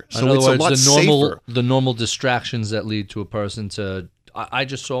feature. So in other it's words, a lot safer. The normal distractions that lead to a person to. I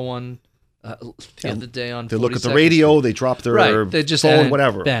just saw one the other day on. They look at the radio. They drop their They just phone,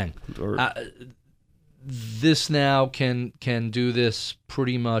 whatever. Bang. This now can do this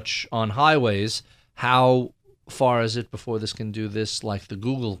pretty much on highways. How far is it before this can do this, like the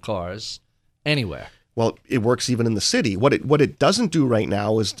Google cars, anywhere? Well, it works even in the city. What it doesn't do right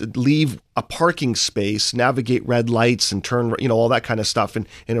now is to leave a parking space, navigate red lights, and turn, all that kind of stuff, and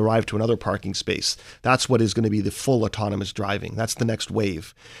arrive to another parking space. That's what is going to be the full autonomous driving. That's the next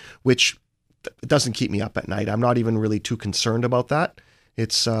wave, which doesn't keep me up at night. I'm not even really too concerned about that.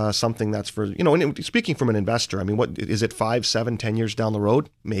 It's something that's for, and speaking from an investor, I mean, what is it, 5, 7, 10 years down the road?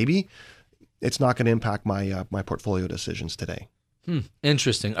 Maybe. It's not going to impact my portfolio decisions today.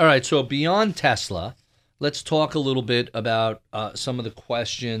 Interesting. All right, so beyond Tesla, let's talk a little bit about some of the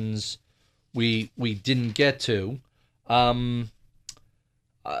questions we didn't get to. The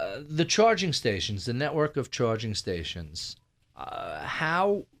charging stations, the network of charging stations.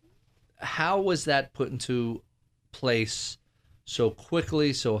 How was that put into place so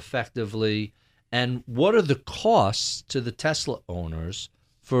quickly, so effectively, and what are the costs to the Tesla owners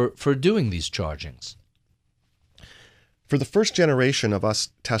for doing these chargings? For the first generation of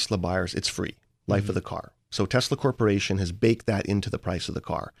us Tesla buyers, it's free. Life of the car. So Tesla Corporation has baked that into the price of the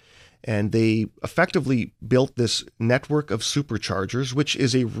car. And they effectively built this network of superchargers, which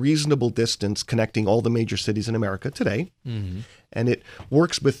is a reasonable distance connecting all the major cities in America today. And it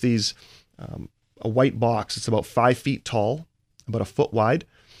works with these, a white box. It's about 5 feet tall, about a foot wide.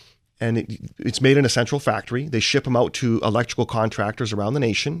 And it's made in a central factory. They ship them out to electrical contractors around the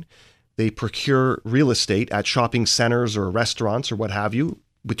nation. They procure real estate at shopping centers or restaurants or what have you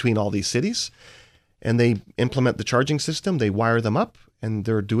between all these cities. And they implement the charging system. They wire them up, and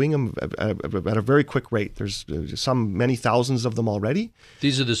they're doing them at a very quick rate. There's many thousands of them already.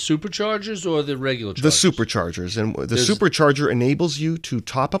 These are the superchargers or the regular chargers? The superchargers. And the supercharger enables you to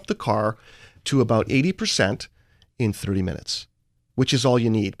top up the car to about 80% in 30 minutes, which is all you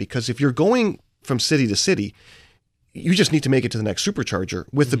need. Because if you're going from city to city, you just need to make it to the next supercharger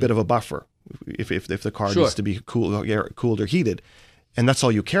with a bit of a buffer if the car needs to be cooled or heated. And that's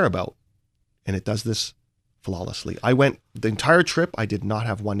all you care about. And it does this flawlessly. I went the entire trip. I did not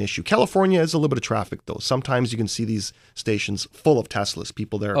have one issue. California has a little bit of traffic, though. Sometimes you can see these stations full of Teslas,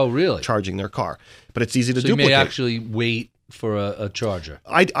 people there charging their car. But it's easy to duplicate. You may actually wait for a charger.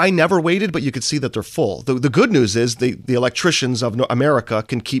 I never waited, but you could see that they're full. The good news is the electricians of America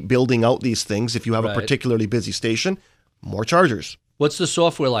can keep building out these things. If you have a particularly busy station, more chargers. What's the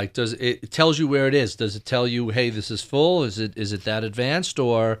software like? Does it tells you where it is? Does it tell you, hey, this is full? Is it that advanced,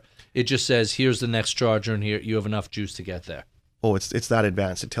 or it just says, here's the next charger, and here you have enough juice to get there? Oh, it's that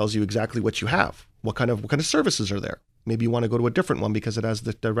advanced. It tells you exactly what you have. What kind of services are there? Maybe you want to go to a different one because it has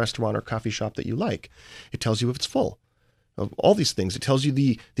the restaurant or coffee shop that you like. It tells you if it's full. All these things. It tells you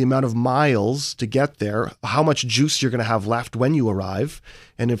the amount of miles to get there, how much juice you're going to have left when you arrive,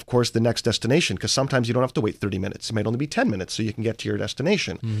 and of course the next destination, because sometimes you don't have to wait 30 minutes. It might only be 10 minutes so you can get to your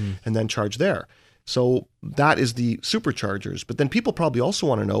destination and then charge there. So that is the superchargers. But then people probably also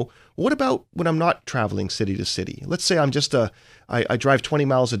want to know, what about when I'm not traveling city to city? Let's say I'm just I drive 20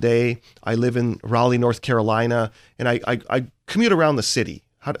 miles a day. I live in Raleigh, North Carolina, and I commute around the city.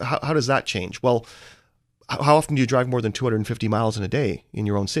 How does that change? Well, how often do you drive more than 250 miles in a day in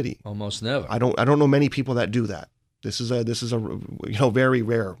your own city? Almost never. I don't know many people that do that. This is a very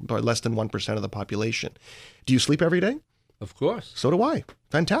rare, less than 1% of the population. Do you sleep every day? Of course. So do I.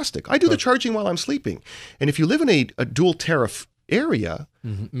 Fantastic. I do the charging while I'm sleeping. And if you live in a dual tariff area,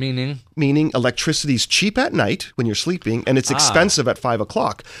 meaning electricity's cheap at night when you're sleeping and it's expensive at 5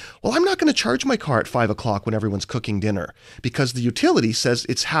 o'clock. Well, I'm not going to charge my car at 5 o'clock when everyone's cooking dinner because the utility says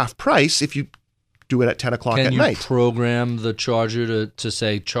it's half price if you do it at 10 o'clock at night. Can you program the charger to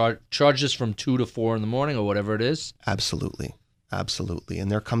say charge this from 2 to 4 in the morning or whatever it is? Absolutely.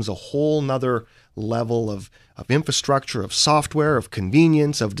 And there comes a whole nother level of infrastructure, of software, of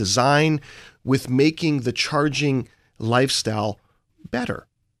convenience, of design with making the charging lifestyle better.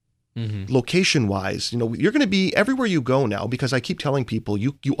 Location-wise, you're going to be everywhere you go now because I keep telling people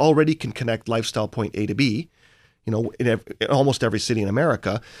you already can connect lifestyle point A to B, in almost every city in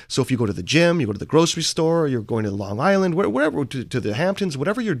America. So if you go to the gym, you go to the grocery store, you're going to Long Island, wherever, to the Hamptons,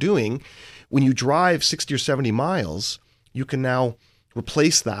 whatever you're doing, when you drive 60 or 70 miles, you can now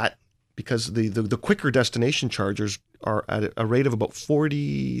replace that because the quicker destination chargers are at a rate of about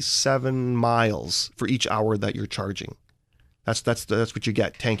 47 miles for each hour that you're charging. That's what you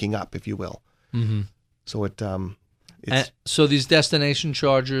get, tanking up, if you will. So so these destination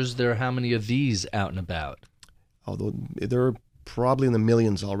chargers, there are how many of these out and about? Although they're probably in the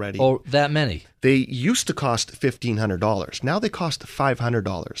millions already. Oh, that many? They used to cost $1,500. Now they cost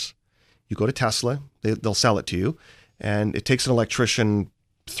 $500. You go to Tesla, they'll sell it to you, and it takes an electrician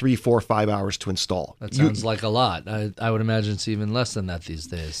 3, 4, 5 hours to install. That sounds like a lot. I would imagine it's even less than that these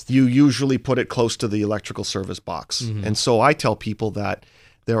days. You usually put it close to the electrical service box. And so I tell people that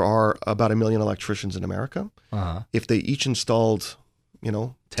there are about 1 million electricians in America. If they each installed,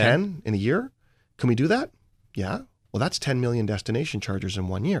 10 in a year, can we do that? Yeah. Well, that's 10 million destination chargers in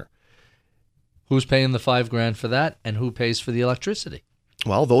 1 year. Who's paying the $5,000 for that, and who pays for the electricity?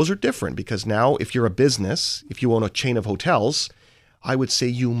 Well, those are different because now if you're a business, if you own a chain of hotels, I would say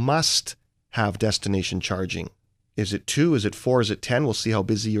you must have destination charging. Is it 2? Is it 4? Is it 10? We'll see how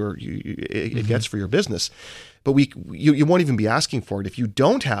busy it gets for your business. But you won't even be asking for it. If you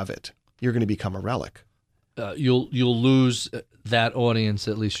don't have it, you're going to become a relic. You'll lose that audience.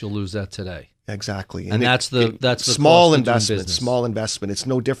 At least you'll lose that today. Exactly. And that's the small investment. Small investment. It's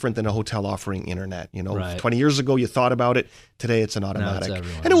no different than a hotel offering internet. Right. 20 years ago you thought about it. Today it's an automatic.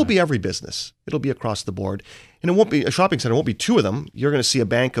 And it will be every business. It'll be across the board. And it won't be a shopping center. It won't be 2 of them. You're going to see a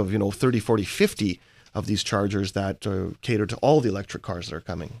bank of 30, 40, 50 of these chargers that cater to all the electric cars that are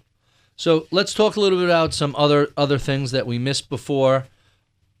coming. So let's talk a little bit about some other things that we missed before.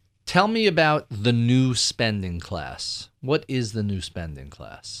 Tell me about the new spending class. What is the new spending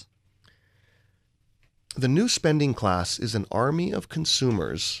class? The new spending class is an army of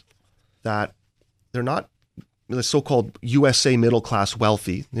consumers that they're not the so-called USA middle class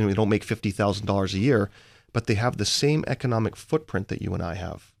wealthy. They don't make $50,000 a year, but they have the same economic footprint that you and I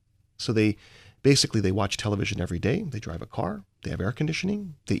have. So they watch television every day. They drive a car. They have air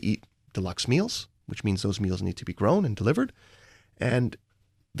conditioning. They eat deluxe meals, which means those meals need to be grown and delivered. And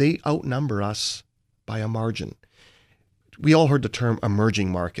they outnumber us by a margin. We all heard the term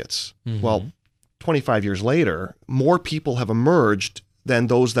emerging markets. Well, 25 years later, more people have emerged than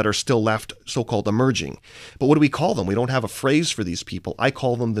those that are still left so-called emerging. But what do we call them? We don't have a phrase for these people. I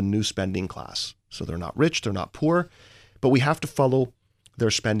call them the new spending class. So they're not rich, they're not poor, but we have to follow their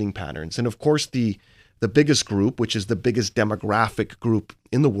spending patterns. And of course, the biggest group, which is the biggest demographic group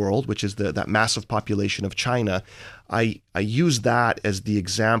in the world, which is that massive population of China, I use that as the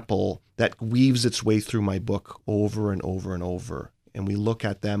example that weaves its way through my book over and over and over. And we look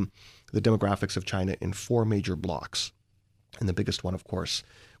at them, the demographics of China, in 4 major blocks. And the biggest one, of course,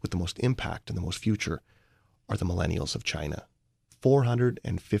 with the most impact and the most future, are the millennials of China.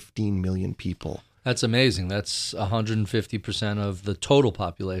 415 million people. That's amazing. That's 150% of the total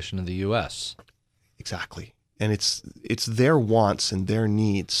population of the U.S. Exactly. And it's their wants and their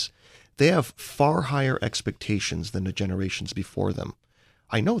needs. They have far higher expectations than the generations before them.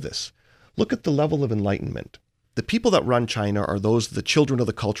 I know this. Look at the level of enlightenment. The people that run China are the children of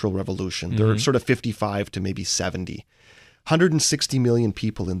the Cultural Revolution. They're sort of 55 to maybe 70. 160 million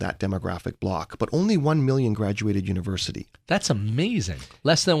people in that demographic block, but only 1 million graduated university. That's amazing.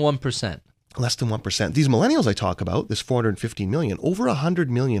 Less than 1%. Less than 1%. These millennials I talk about, this 415 million, over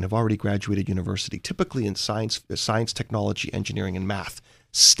 100 million have already graduated university, typically in science, technology, engineering, and math,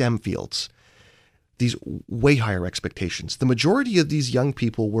 STEM fields. These way higher expectations. The majority of these young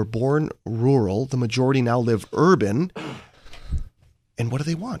people were born rural. The majority now live urban. And what do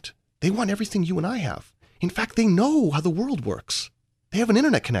they want? They want everything you and I have. In fact, they know how the world works. They have an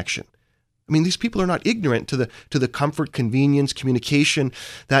internet connection. I mean, these people are not ignorant to the comfort, convenience, communication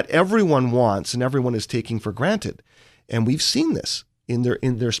that everyone wants and everyone is taking for granted. And we've seen this in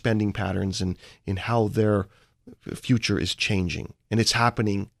their spending patterns and in how they're future is changing, and it's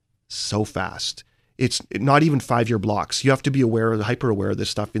happening so fast. It's not even 5-year blocks. You have to be hyper aware of this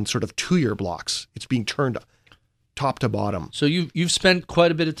stuff in sort of 2-year blocks. It's being turned top to bottom. So you've spent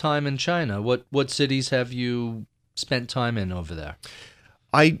quite a bit of time in China. What cities have you spent time in over there?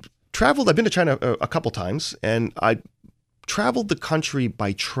 I've been to China a couple times, and I traveled the country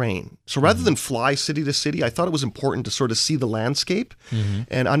by train. So rather than fly city to city, I thought it was important to sort of see the landscape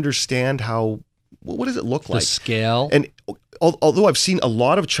and understand what does it look like? The scale. And although I've seen a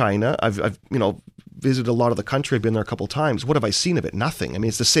lot of China, I've visited a lot of the country. I've been there a couple of times. What have I seen of it? Nothing. I mean,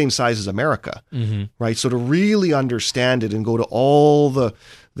 it's the same size as America, right? So to really understand it and go to all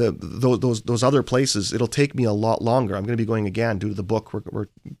those other places, it'll take me a lot longer. I'm going to be going again due to the book. We're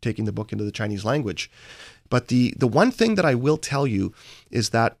taking the book into the Chinese language. But the one thing that I will tell you is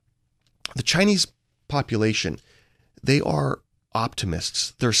that the Chinese population, they are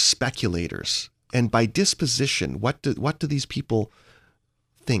optimists. They're speculators. And by disposition, what do these people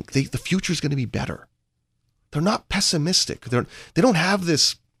think? The future is going to be better. They're not pessimistic. They don't have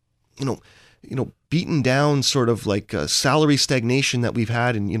this, beaten down sort of like salary stagnation that we've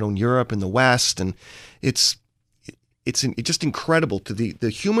had in Europe and the West, and it's just incredible to the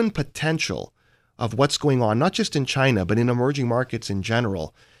human potential of what's going on, not just in China but in emerging markets in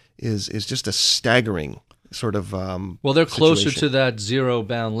general, is just a staggering sort of well, they're closer situation. to that zero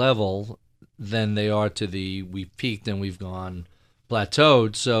bound level than they are to we've peaked and we've gone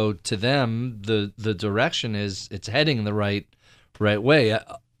plateaued. So to them, the direction is it's heading in the right way.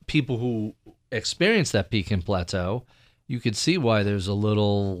 People who experience that peak and plateau, you could see why there's a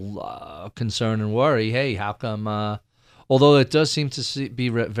little concern and worry. Hey, how come? Although it does seem to be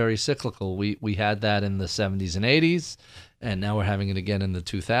very cyclical. We had that in the 70s and 80s, and now we're having it again in the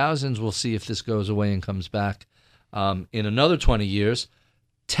 2000s. We'll see if this goes away and comes back in another 20 years.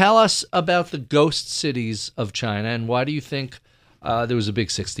 Tell us about the ghost cities of China, and why do you think there was a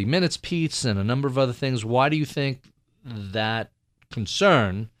big 60 Minutes piece and a number of other things? Why do you think that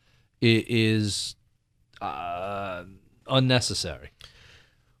concern is unnecessary?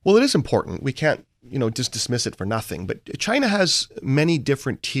 Well, it is important. We can't, just dismiss it for nothing. But China has many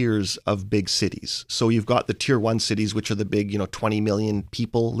different tiers of big cities. So you've got the tier 1 cities, which are the big, 20 million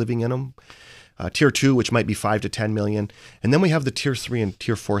people living in them. Tier 2, which might be 5 to 10 million. And then we have the tier 3 and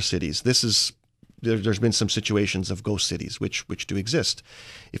tier 4 cities. There's been some situations of ghost cities, which do exist.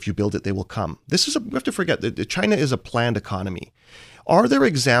 If you build it, they will come. We have to forget that China is a planned economy. Are there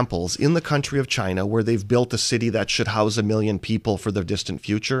examples in the country of China where they've built a city that should house 1 million people for the distant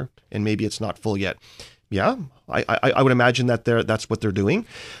future, and maybe it's not full yet? Yeah, I would imagine that that's what they're doing.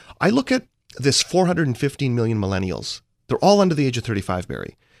 I look at this 415 million millennials. They're all under the age of 35,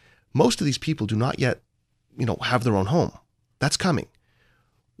 Barry. Most of these people do not yet, have their own home. That's coming.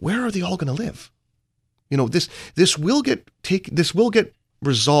 Where are they all going to live? This will get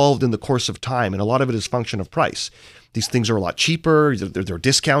resolved in the course of time, and a lot of it is function of price. These things are a lot cheaper. They're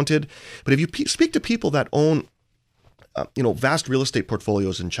discounted. But if you speak to people that own, vast real estate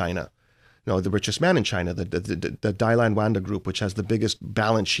portfolios in China, the richest man in China, the Dailan Wanda Group, which has the biggest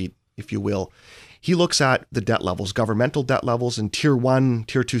balance sheet, if you will, he looks at the debt levels, governmental debt levels, and tier 1,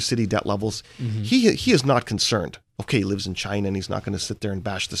 tier 2 city debt levels. Mm-hmm. He is not concerned. Okay, he lives in China, and he's not going to sit there and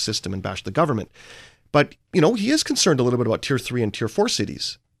bash the system and bash the government. But, he is concerned a little bit about tier 3 and tier 4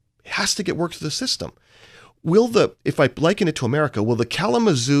 cities. It has to get worked through the system. If I liken it to America, will the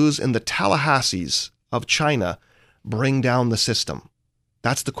Kalamazoo's and the Tallahassee's of China bring down the system?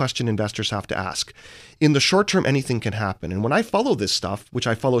 That's the question investors have to ask. In the short term, anything can happen. And when I follow this stuff, which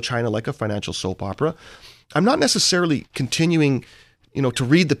I follow China like a financial soap opera, I'm not necessarily continuing, to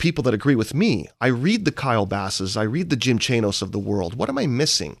read the people that agree with me. I read the Kyle Basses. I read the Jim Chanos of the world. What am I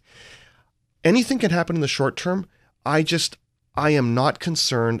missing? Anything can happen in the short term. I am not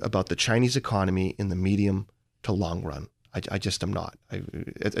concerned about the Chinese economy in the medium to long run. I just am not.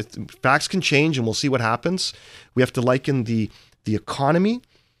 Facts can change, and we'll see what happens. We have to liken the economy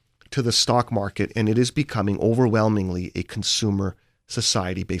to the stock market, and it is becoming overwhelmingly a consumer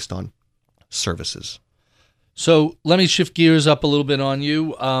society based on services. So let me shift gears up a little bit on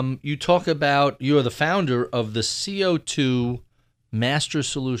you. You talk about you're the founder of the CO2 Master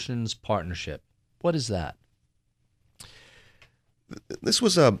Solutions Partnership. What is that? This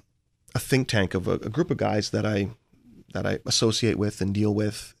was a think tank of a group of guys that I associate with and deal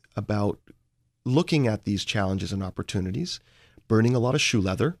with about looking at these challenges and opportunities, burning a lot of shoe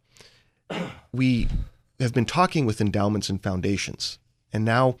leather. We have been talking with endowments and foundations, and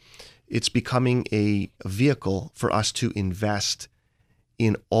now it's becoming a vehicle for us to invest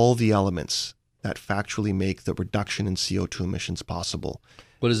in all the elements that factually make the reduction in CO2 emissions possible.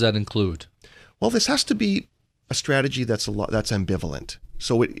 What does that include? Well, this has to be a strategy that's ambivalent.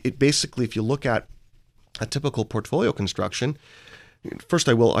 So it basically, if you look at a typical portfolio construction, first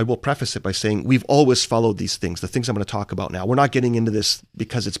I will preface it by saying we've always followed these things, the things I'm going to talk about now. We're not getting into this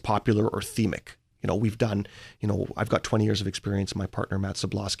because it's popular or themic. I've got 20 years of experience. My partner, Matt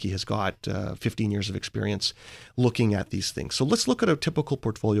Zablosky, has got 15 years of experience looking at these things. So let's look at a typical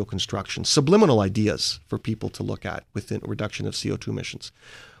portfolio construction, subliminal ideas for people to look at within reduction of CO2 emissions.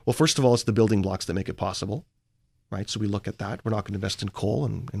 Well, first of all, it's the building blocks that make it possible, right? So we look at that. We're not going to invest in coal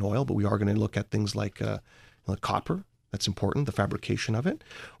and oil, but we are going to look at things like copper. That's important, the fabrication of it.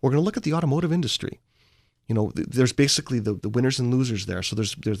 We're going to look at the automotive industry. There's basically the winners and losers there. So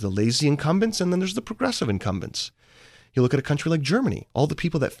there's the lazy incumbents, and then there's the progressive incumbents. You look at a country like Germany, all the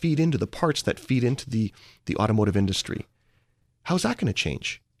people that feed into the parts that feed into the automotive industry. How's that going to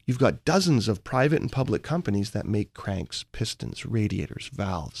change? You've got dozens of private and public companies that make cranks, pistons, radiators,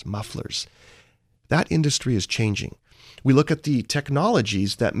 valves, mufflers. That industry is changing. We look at the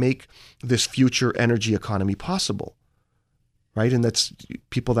technologies that make this future energy economy possible. Right? And that's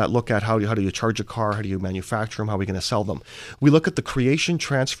people that look at how do you charge a car, how do you manufacture them, how are we going to sell them. We look at the creation,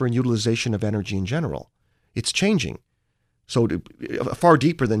 transfer, and utilization of energy in general. It's changing. So far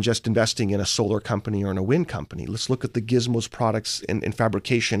deeper than just investing in a solar company or in a wind company. Let's look at the gizmos, products, and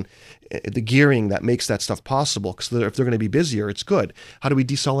fabrication, the gearing that makes that stuff possible. Because if they're going to be busier, it's good. How do we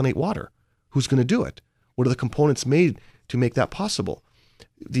desalinate water? Who's going to do it? What are the components made to make that possible?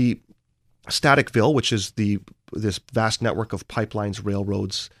 The Staticville, which is this vast network of pipelines,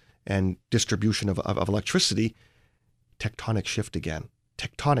 railroads, and distribution of electricity, tectonic shift again.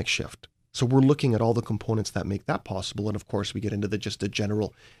 Tectonic shift. So we're looking at all the components that make that possible, and of course we get into just the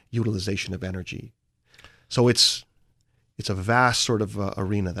general utilization of energy. So it's a vast sort of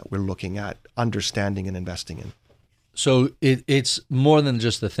arena that we're looking at, understanding and investing in. So it's more than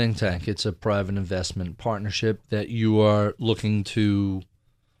just a think tank. It's a private investment partnership that you are looking to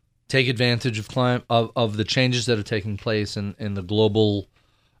take advantage of the changes that are taking place in the global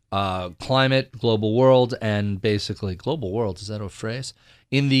climate, global world, and basically global world, is that a phrase?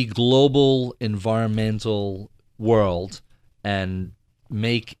 In the global environmental world, and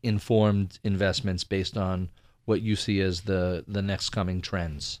make informed investments based on what you see as the next coming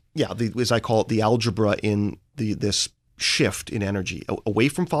trends. Yeah, as I call it, the algebra in this shift in energy away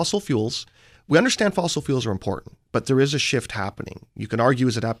from fossil fuels. We understand fossil fuels are important, but there is a shift happening. You can argue,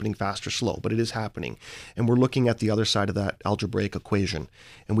 is it happening fast or slow, but it is happening. And we're looking at the other side of that algebraic equation.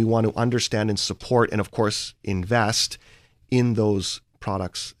 And we want to understand and support and, of course, invest in those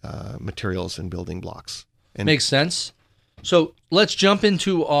products, materials, and building blocks. Makes sense. So let's jump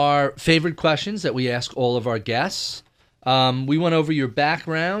into our favorite questions that we ask all of our guests. We went over your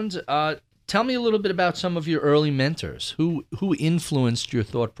background. Tell me a little bit about some of your early mentors. Who influenced your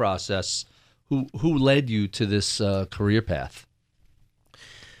thought process? Who led you to this career path?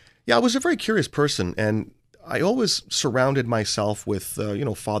 Yeah, I was a very curious person, and I always surrounded myself with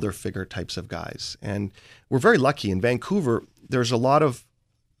father figure types of guys. And we're very lucky in Vancouver. There's a lot of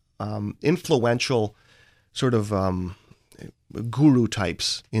influential sort of guru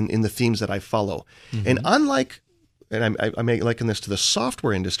types in the themes that I follow. Mm-hmm. And unlike, and I may liken this to the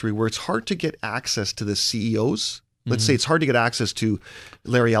software industry, where it's hard to get access to the CEOs. Let's say it's hard to get access to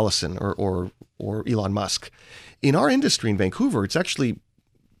Larry Ellison or Elon Musk. In our industry in Vancouver, it's actually,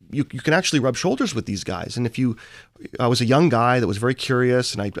 you can actually rub shoulders with these guys. And I was a young guy that was very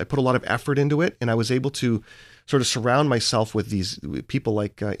curious, and I put a lot of effort into it, and I was able to sort of surround myself with these people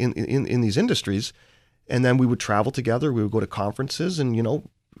like in these industries. And then we would travel together. We would go to conferences, and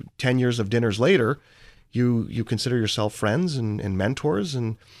 10 years of dinners later, you consider yourself friends and mentors,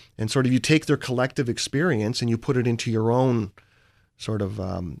 and sort of you take their collective experience and you put it into your own sort of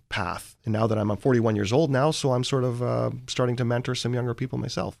path. And now that I'm 41 years old now, so I'm sort of starting to mentor some younger people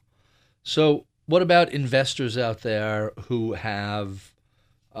myself. So what about investors out there who have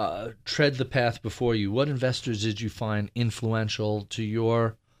tread the path before you? What investors did you find influential to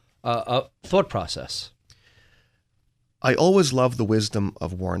your thought process? I always love the wisdom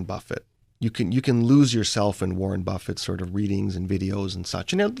of Warren Buffett. You can lose yourself in Warren Buffett's sort of readings and videos and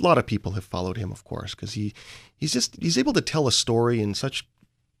such. And a lot of people have followed him, of course, because he's able to tell a story in such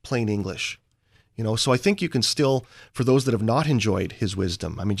plain English. So I think you can still, for those that have not enjoyed his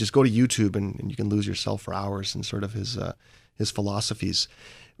wisdom, I mean, just go to YouTube and you can lose yourself for hours in sort of his philosophies.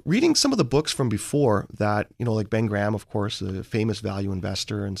 Reading some of the books from before that, like Ben Graham, of course, a famous value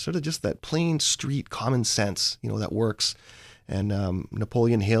investor, and sort of just that plain street common sense, that works. and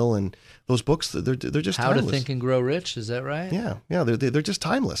Napoleon Hill, and those books, they're just How timeless. to Think and Grow Rich, is that right? Yeah, they're just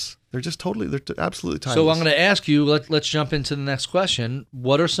timeless. They're absolutely timeless. So I'm going to ask you, let's jump into the next question.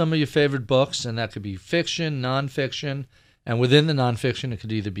 What are some of your favorite books? And that could be fiction, nonfiction, and within the nonfiction, it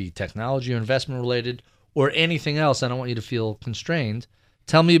could either be technology or investment related or anything else. I don't want you to feel constrained.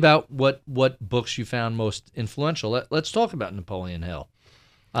 Tell me about what books you found most influential. Let's talk about Napoleon Hill.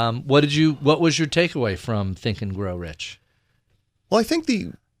 What was your takeaway from Think and Grow Rich? Well, I think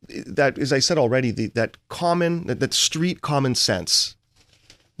that, as I said already, that street common sense,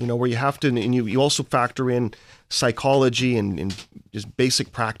 where you have to, and you also factor in psychology and just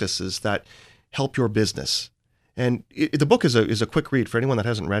basic practices that help your business. And the book is a quick read for anyone that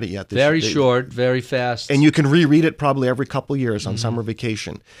hasn't read it yet. Very short, very fast. And you can reread it probably every couple of years on summer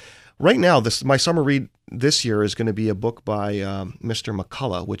vacation. Right now, my summer read this year is going to be a book by Mr.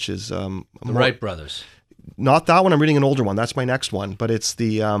 McCullough, which is the Wright brothers. Not that one. I'm reading an older one. That's my next one. But it's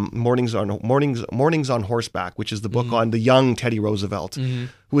the Mornings on Horseback, which is the book on the young Teddy Roosevelt, who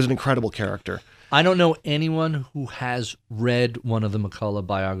was an incredible character. I don't know anyone who has read one of the McCullough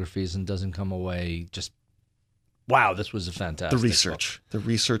biographies and doesn't come away just, wow, this was a fantastic the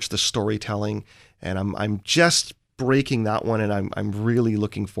research, the storytelling, and I'm just breaking that one, and I'm really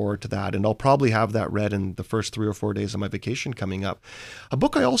looking forward to that. And I'll probably have that read in the first 3 or 4 days of my vacation coming up. A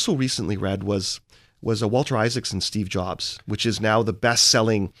book I also recently read was a Walter Isaacson, Steve Jobs, which is now the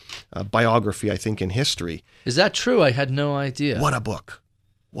best-selling biography, I think, in history. Is that true? I had no idea. What a book.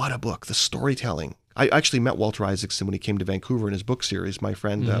 What a book. The storytelling. I actually met Walter Isaacson when he came to Vancouver in his book series. My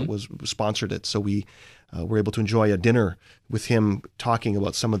friend was sponsored it, so we were able to enjoy a dinner with him talking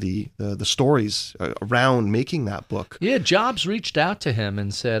about some of the stories around making that book. Yeah, Jobs reached out to him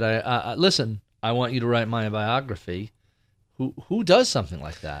and said, listen, I want you to write my biography. Who does something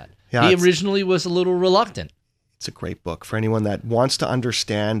like that? Yeah, he originally was a little reluctant. It's a great book for anyone that wants to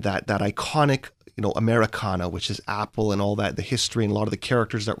understand that iconic, Americana, which is Apple and all that, the history and a lot of the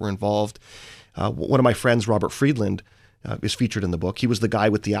characters that were involved. One of my friends, Robert Friedland, is featured in the book. He was the guy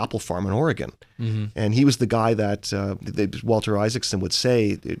with the apple farm in Oregon. And he was the guy that Walter Isaacson would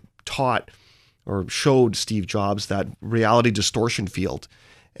say taught or showed Steve Jobs that reality distortion field.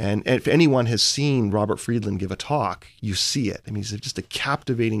 And if anyone has seen Robert Friedland give a talk, you see it. I mean, he's just a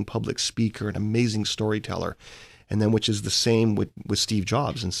captivating public speaker, an amazing storyteller, and then which is the same with Steve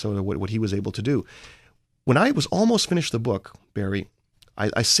Jobs and sort of what he was able to do. When I was almost finished the book, Barry,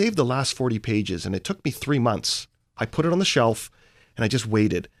 I saved the last 40 pages, and it took me 3 months. I put it on the shelf, and I just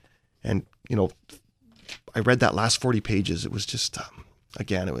waited. And, I read that last 40 pages. It was just,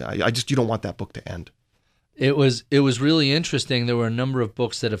 you don't want that book to end. It was really interesting. There were a number of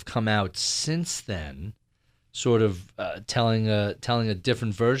books that have come out since then, sort of telling a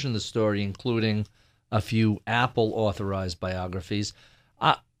different version of the story, including a few Apple authorized biographies.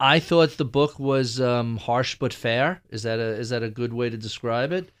 I thought the book was harsh but fair. Is that a good way to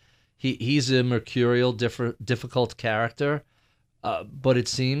describe it? He's a mercurial, difficult character, but it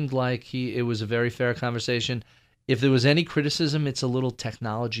seemed like it was a very fair conversation. If there was any criticism, it's a little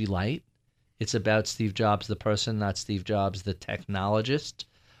technology light. It's about Steve Jobs, the person, not Steve Jobs, the technologist,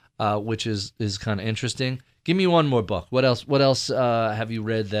 which is kind of interesting. Give me one more book. What else have you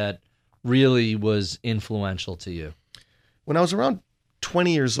read that really was influential to you? When I was around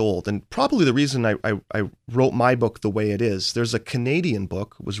 20 years old, and probably the reason I wrote my book the way it is, there's a Canadian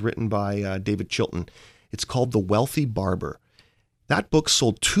book. It was written by David Chilton. It's called The Wealthy Barber. That book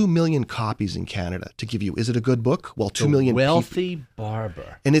sold 2 million copies in Canada. To give you, is it a good book? Well, 2 million. Wealthy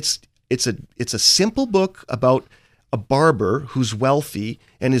Barber. And it's a simple book about a barber who's wealthy,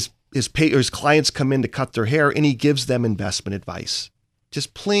 and his clients come in to cut their hair, and he gives them investment advice.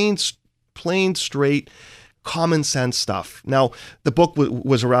 Just plain straight, common sense stuff. Now, the book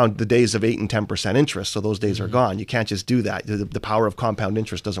was around the days of 8 and 10% interest, so those days are gone. You can't just do that. The power of compound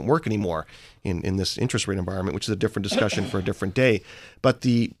interest doesn't work anymore in this interest rate environment, which is a different discussion for a different day. But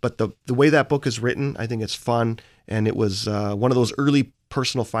the way that book is written, I think it's fun, and it was one of those early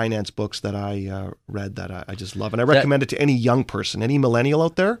personal finance books that I read that I just love. And I recommend it to any young person, any millennial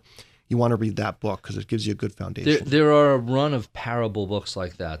out there. You want to read that book because it gives you a good foundation. There are a run of parable books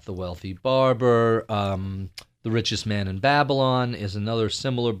like that. The Wealthy Barber, The Richest Man in Babylon is another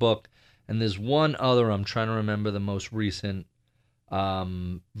similar book. And there's one other, I'm trying to remember the most recent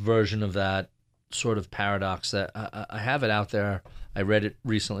version of that sort of paradox. That I have it out there. I read it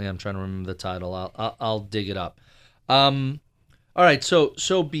recently. I'm trying to remember the title. I'll dig it up. All right,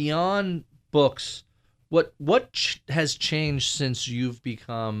 so beyond books, what has changed since you've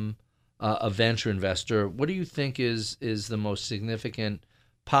become a venture investor? What do you think is the most significant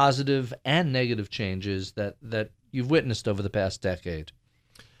positive and negative changes that you've witnessed over the past decade?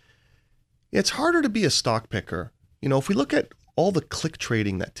 It's harder to be a stock picker. If we look at all the click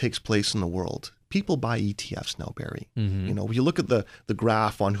trading that takes place in the world, people buy ETFs now, Barry. When you look at the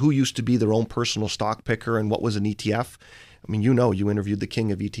graph on who used to be their own personal stock picker and what was an ETF, you interviewed the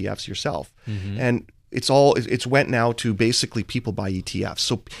king of ETFs yourself. And it's went now to basically people buy ETFs.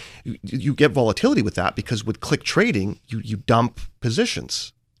 So you get volatility with that because with click trading, you dump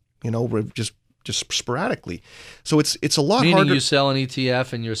positions, just sporadically. So it's a lot harder. Meaning you sell an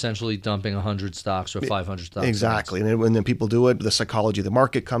ETF and you're essentially dumping 100 stocks or 500 stocks. Exactly. And when then people do it, the psychology of the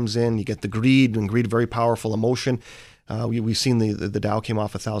market comes in. You get the greed, and greed, very powerful emotion. We've seen the Dow came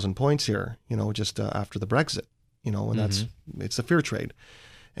off 1,000 points here, just after the Brexit, and it's a fear trade.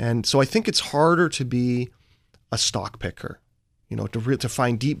 And so I think it's harder to be a stock picker, to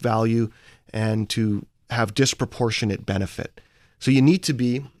find deep value and to have disproportionate benefit. So you need to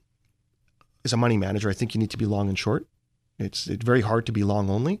be, as a money manager, I think you need to be long and short. It's very hard to be long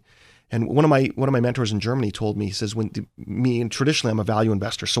only. And one of my mentors in Germany told me, he says, and traditionally I'm a value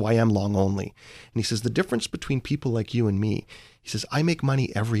investor, so I am long only. And he says, the difference between people like you and me, he says, I make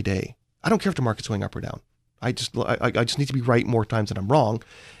money every day. I don't care if the market's going up or down. I just need to be right more times than I'm wrong.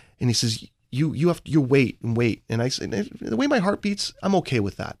 And he says, you wait and wait. And I say, the way my heart beats, I'm okay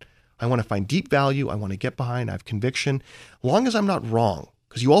with that. I want to find deep value. I want to get behind. I have conviction. As long as I'm not wrong.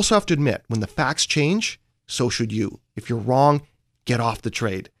 Because you also have to admit, when the facts change, so should you. If you're wrong, get off the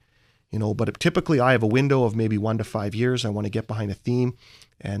trade. But typically I have a window of maybe 1 to 5 years. I want to get behind a theme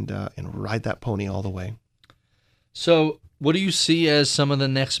and ride that pony all the way. So what do you see as some of the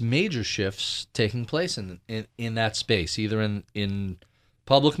next major shifts taking place in that space, either in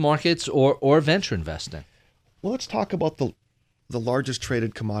public markets or venture investing? Well, let's talk about the largest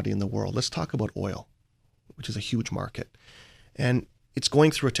traded commodity in the world. Let's talk about oil, which is a huge market. And it's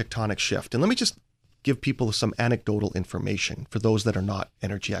going through a tectonic shift. And let me just give people some anecdotal information for those that are not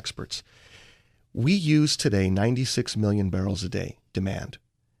energy experts. We use today 96 million barrels a day demand.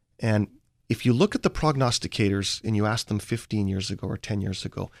 And if you look at the prognosticators and you ask them 15 years ago or 10 years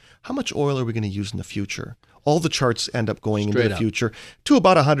ago, how much oil are we going to use in the future? All the charts end up going into the future to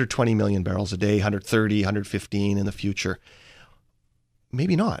about 120 million barrels a day, 130, 115 in the future.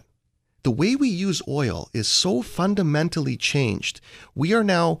 Maybe not. The way we use oil is so fundamentally changed. We are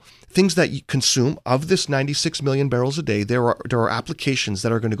now, things that you consume, of this 96 million barrels a day, there are applications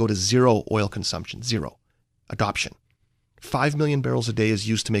that are going to go to zero oil consumption, zero adoption. 5 million barrels a day is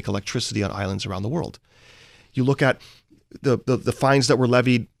used to make electricity on islands around the world. You look at the fines that were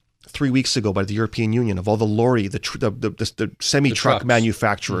levied 3 weeks ago by the European Union of all the lorry, the semi-truck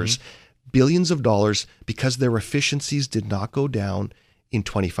manufacturers, billions of dollars because their efficiencies did not go down in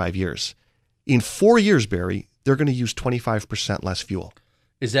 25 years. In 4 years, Barry, they're going to use 25% less fuel.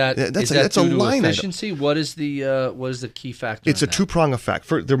 Is that that's due a to line efficiency? Item. What is the key factor? It's a two-prong effect.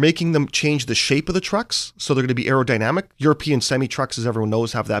 They're making them change the shape of the trucks, so they're going to be aerodynamic. European semi-trucks, as everyone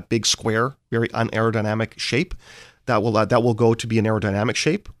knows, have that big square, very unaerodynamic shape. That will go to be an aerodynamic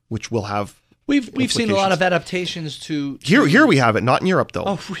shape, which will have. We've seen a lot of adaptations to Here we have it, not in Europe though.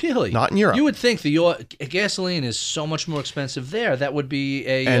 Oh, really? Not in Europe. You would think the gasoline is so much more expensive there. That would be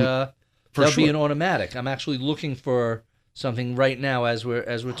be an automatic. I'm actually looking for something right now as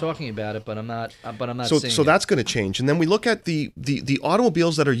we're talking about it, but I'm not seeing it. So that's going to change. And then we look at the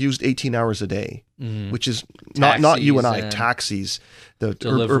automobiles that are used 18 hours a day, which is not you and I, taxis, the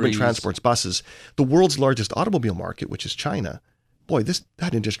urban transports, buses. The world's largest automobile market, which is China. Boy,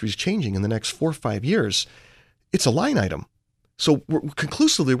 that industry is changing in the next 4 or 5 years. It's a line item. So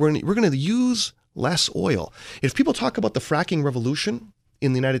conclusively, we're going to use less oil. If people talk about the fracking revolution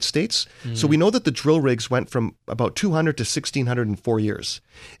in the United States, so we know that the drill rigs went from about 200 to 1,600 in 4 years.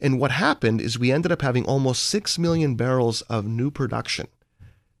 And what happened is we ended up having almost 6 million barrels of new production.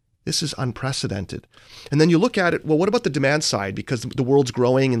 This is unprecedented. And then you look at it, well, what about the demand side? Because the world's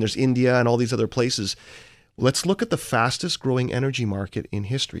growing and there's India and all these other places. Let's look at the fastest growing energy market in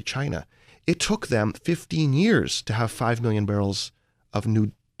history, China. It took them 15 years to have 5 million barrels of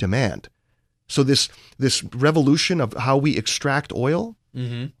new demand. So this revolution of how we extract oil,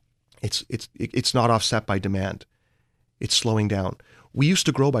 it's not offset by demand. It's slowing down. We used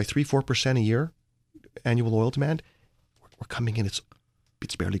to grow by 3-4% a year, annual oil demand. We're coming in, it's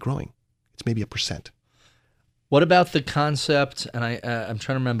barely growing. It's maybe 1%. What about the concept, and I'm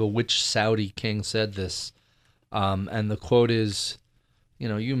trying to remember which Saudi king said this, and the quote is,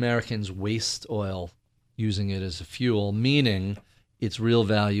 you Americans waste oil using it as a fuel, meaning its real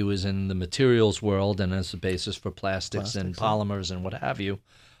value is in the materials world and as a basis for plastics and polymers and what have you.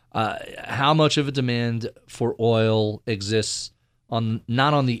 How much of a demand for oil exists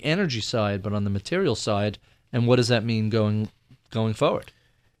not on the energy side, but on the material side, and what does that mean going forward?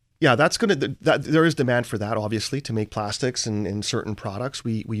 Yeah, there is demand for that, obviously, to make plastics and certain products.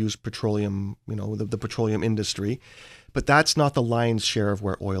 We use petroleum, the petroleum industry, but that's not the lion's share of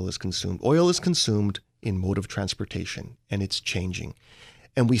where oil is consumed. Oil is consumed in mode of transportation, and it's changing.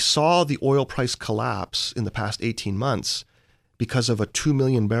 And we saw the oil price collapse in the past 18 months because of a 2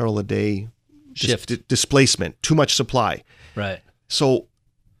 million barrel a day shift displacement, too much supply. Right. So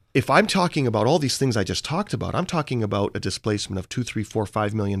if I'm talking about all these things I just talked about, I'm talking about a displacement of 2, 3, 4,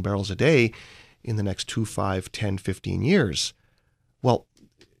 5 million barrels a day in the next 2, 5, 10, 15 years. Well,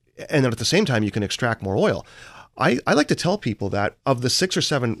 and then at the same time, you can extract more oil. I like to tell people that of the 6 or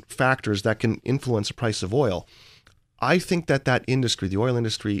 7 factors that can influence the price of oil, I think that industry, the oil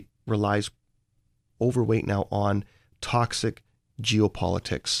industry, relies overweight now on toxic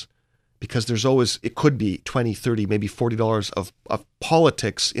geopolitics. Because there's always, it could be 20, 30, maybe $40 of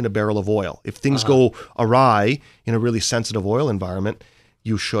politics in a barrel of oil. If things go awry in a really sensitive oil environment,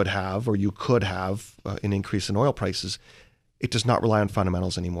 you should have, or you could have, an increase in oil prices. It does not rely on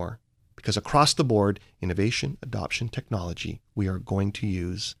fundamentals anymore. Because across the board, innovation, adoption, technology, we are going to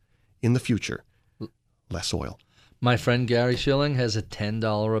use, in the future, less oil. My friend Gary Schilling has a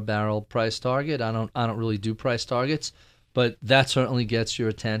 $10 a barrel price target. I don't really do price targets, but that certainly gets your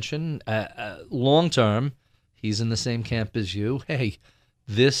attention. Long term, he's in the same camp as you. Hey,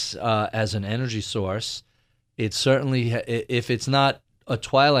 this as an energy source, it certainly, if it's not a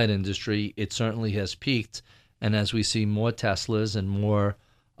twilight industry, it certainly has peaked. And as we see more Teslas and more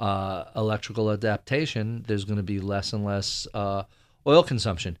electrical adaptation, there's going to be less and less oil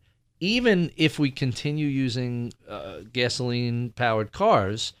consumption. Even if we continue using gasoline-powered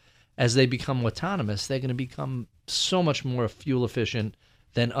cars, as they become autonomous, they're going to become so much more fuel efficient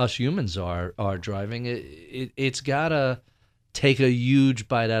than us humans are driving. It's got to take a huge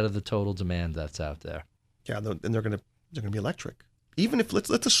bite out of the total demand that's out there. Yeah, and they're going to be electric. Even if let's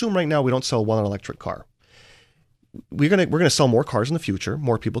assume right now we don't sell one electric car. We're going to sell more cars in the future,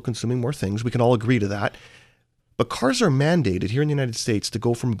 more people consuming more things. We can all agree to that. But cars are mandated here in the United States to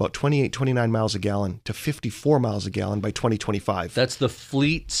go from about 28, 29 miles a gallon to 54 miles a gallon by 2025. That's the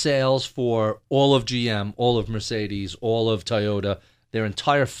fleet sales for all of GM, all of Mercedes, all of Toyota. Their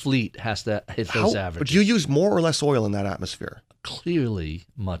entire fleet has to hit those averages. But do you use more or less oil in that atmosphere? Clearly,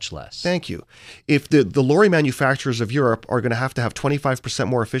 much less. Thank you. If the lorry manufacturers of Europe are going to have 25%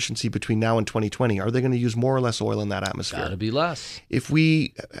 more efficiency between now and 2020, are they going to use more or less oil in that atmosphere? Got to be less.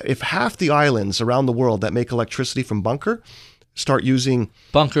 If half the islands around the world that make electricity from bunker start using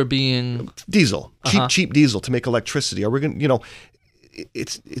bunker being diesel, cheap diesel to make electricity, are we going to,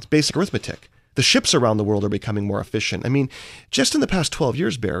 it's basic arithmetic. The ships around the world are becoming more efficient. I mean, just in the past 12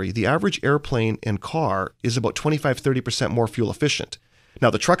 years, Barry, the average airplane and car is about 25-30% more fuel efficient. Now,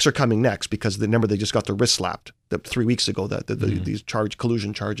 the trucks are coming next because remember they just got their wrist slapped 3 weeks ago. These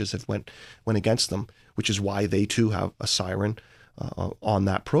collusion charges have went against them, which is why they too have a siren on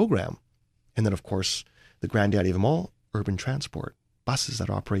that program. And then, of course, the granddaddy of them all, urban transport, buses that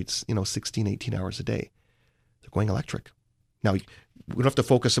operates 16, 18 hours a day. They're going electric. Now, we don't have to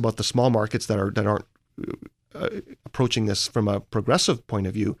focus about the small markets that aren't approaching this from a progressive point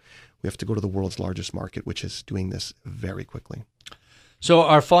of view. We have to go to the world's largest market, which is doing this very quickly. So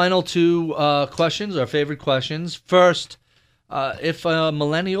our final two questions, our favorite questions. First, if a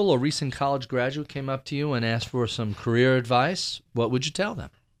millennial or recent college graduate came up to you and asked for some career advice, what would you tell them?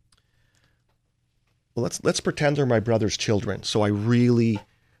 Well, let's pretend they're my brother's children. So I really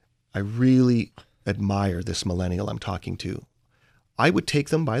admire this millennial I'm talking to. I would take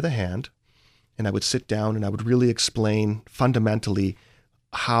them by the hand and I would sit down and I would really explain fundamentally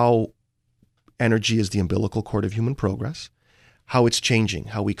how energy is the umbilical cord of human progress, how it's changing,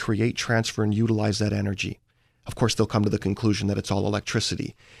 how we create, transfer, and utilize that energy. Of course, they'll come to the conclusion that it's all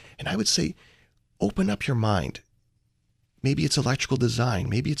electricity. And I would say, open up your mind. Maybe it's electrical design,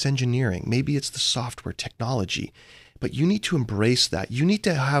 maybe it's engineering, maybe it's the software technology. But you need to embrace that. You need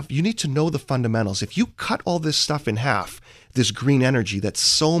to know the fundamentals. If you cut all this stuff in half, this green energy that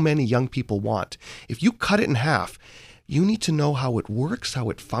so many young people want, if you cut it in half, you need to know how it works, how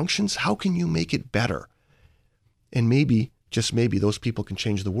it functions, how can you make it better? And maybe, just maybe, those people can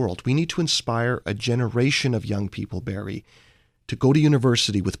change the world. We need to inspire a generation of young people, Barry, to go to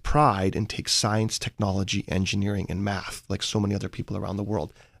university with pride and take science, technology, engineering, and math like so many other people around the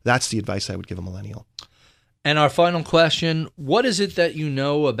world. That's the advice I would give a millennial. And our final question, what is it that you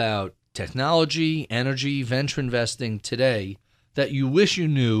know about technology, energy, venture investing today that you wish you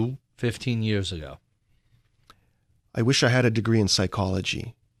knew 15 years ago? I wish I had a degree in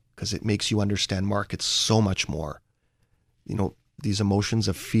psychology because it makes you understand markets so much more. These emotions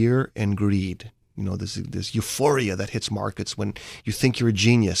of fear and greed. this euphoria that hits markets when you think you're a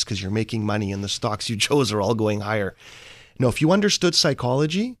genius because you're making money and the stocks you chose are all going higher. No, if you understood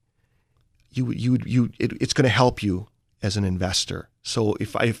psychology, it's going to help you as an investor. So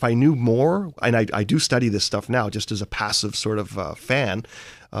if I knew more, and I do study this stuff now just as a passive sort of fan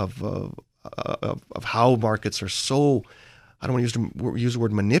of how markets are so, I don't want to use the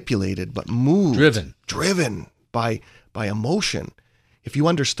word manipulated, but moved, driven by emotion. If you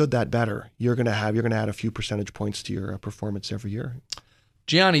understood that better, you're going to add a few percentage points to your performance every year.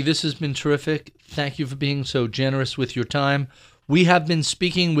 Gianni, this has been terrific. Thank you for being so generous with your time. We have been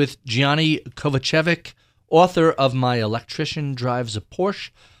speaking with Gianni Kovacevic, author of My Electrician Drives a Porsche,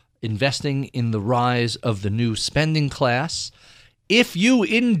 Investing in the Rise of the New Spending Class. If you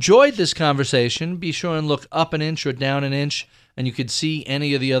enjoyed this conversation, be sure and look up an inch or down an inch, and you could see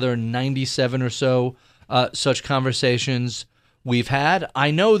any of the other 97 or so such conversations we've had.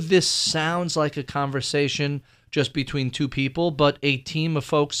 I know this sounds like a conversation just between two people, but a team of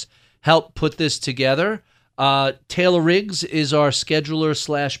folks helped put this together. Taylor Riggs is our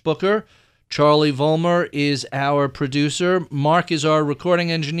scheduler/booker. Charlie Vollmer is our producer. Mark is our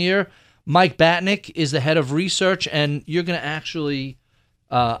recording engineer. Mike Batnick is the head of research, and you're going to actually,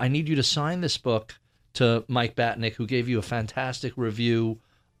 I need you to sign this book to Mike Batnick, who gave you a fantastic review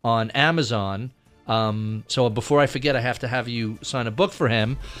on Amazon. So before I forget, I have to have you sign a book for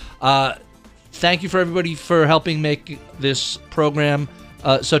him. Thank you for everybody for helping make this program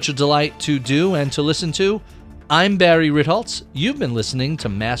such a delight to do and to listen to. I'm Barry Ritholtz. You've been listening to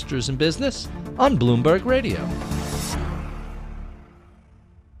Masters in Business on Bloomberg Radio.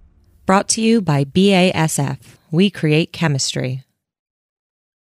 Brought to you by BASF. We create chemistry.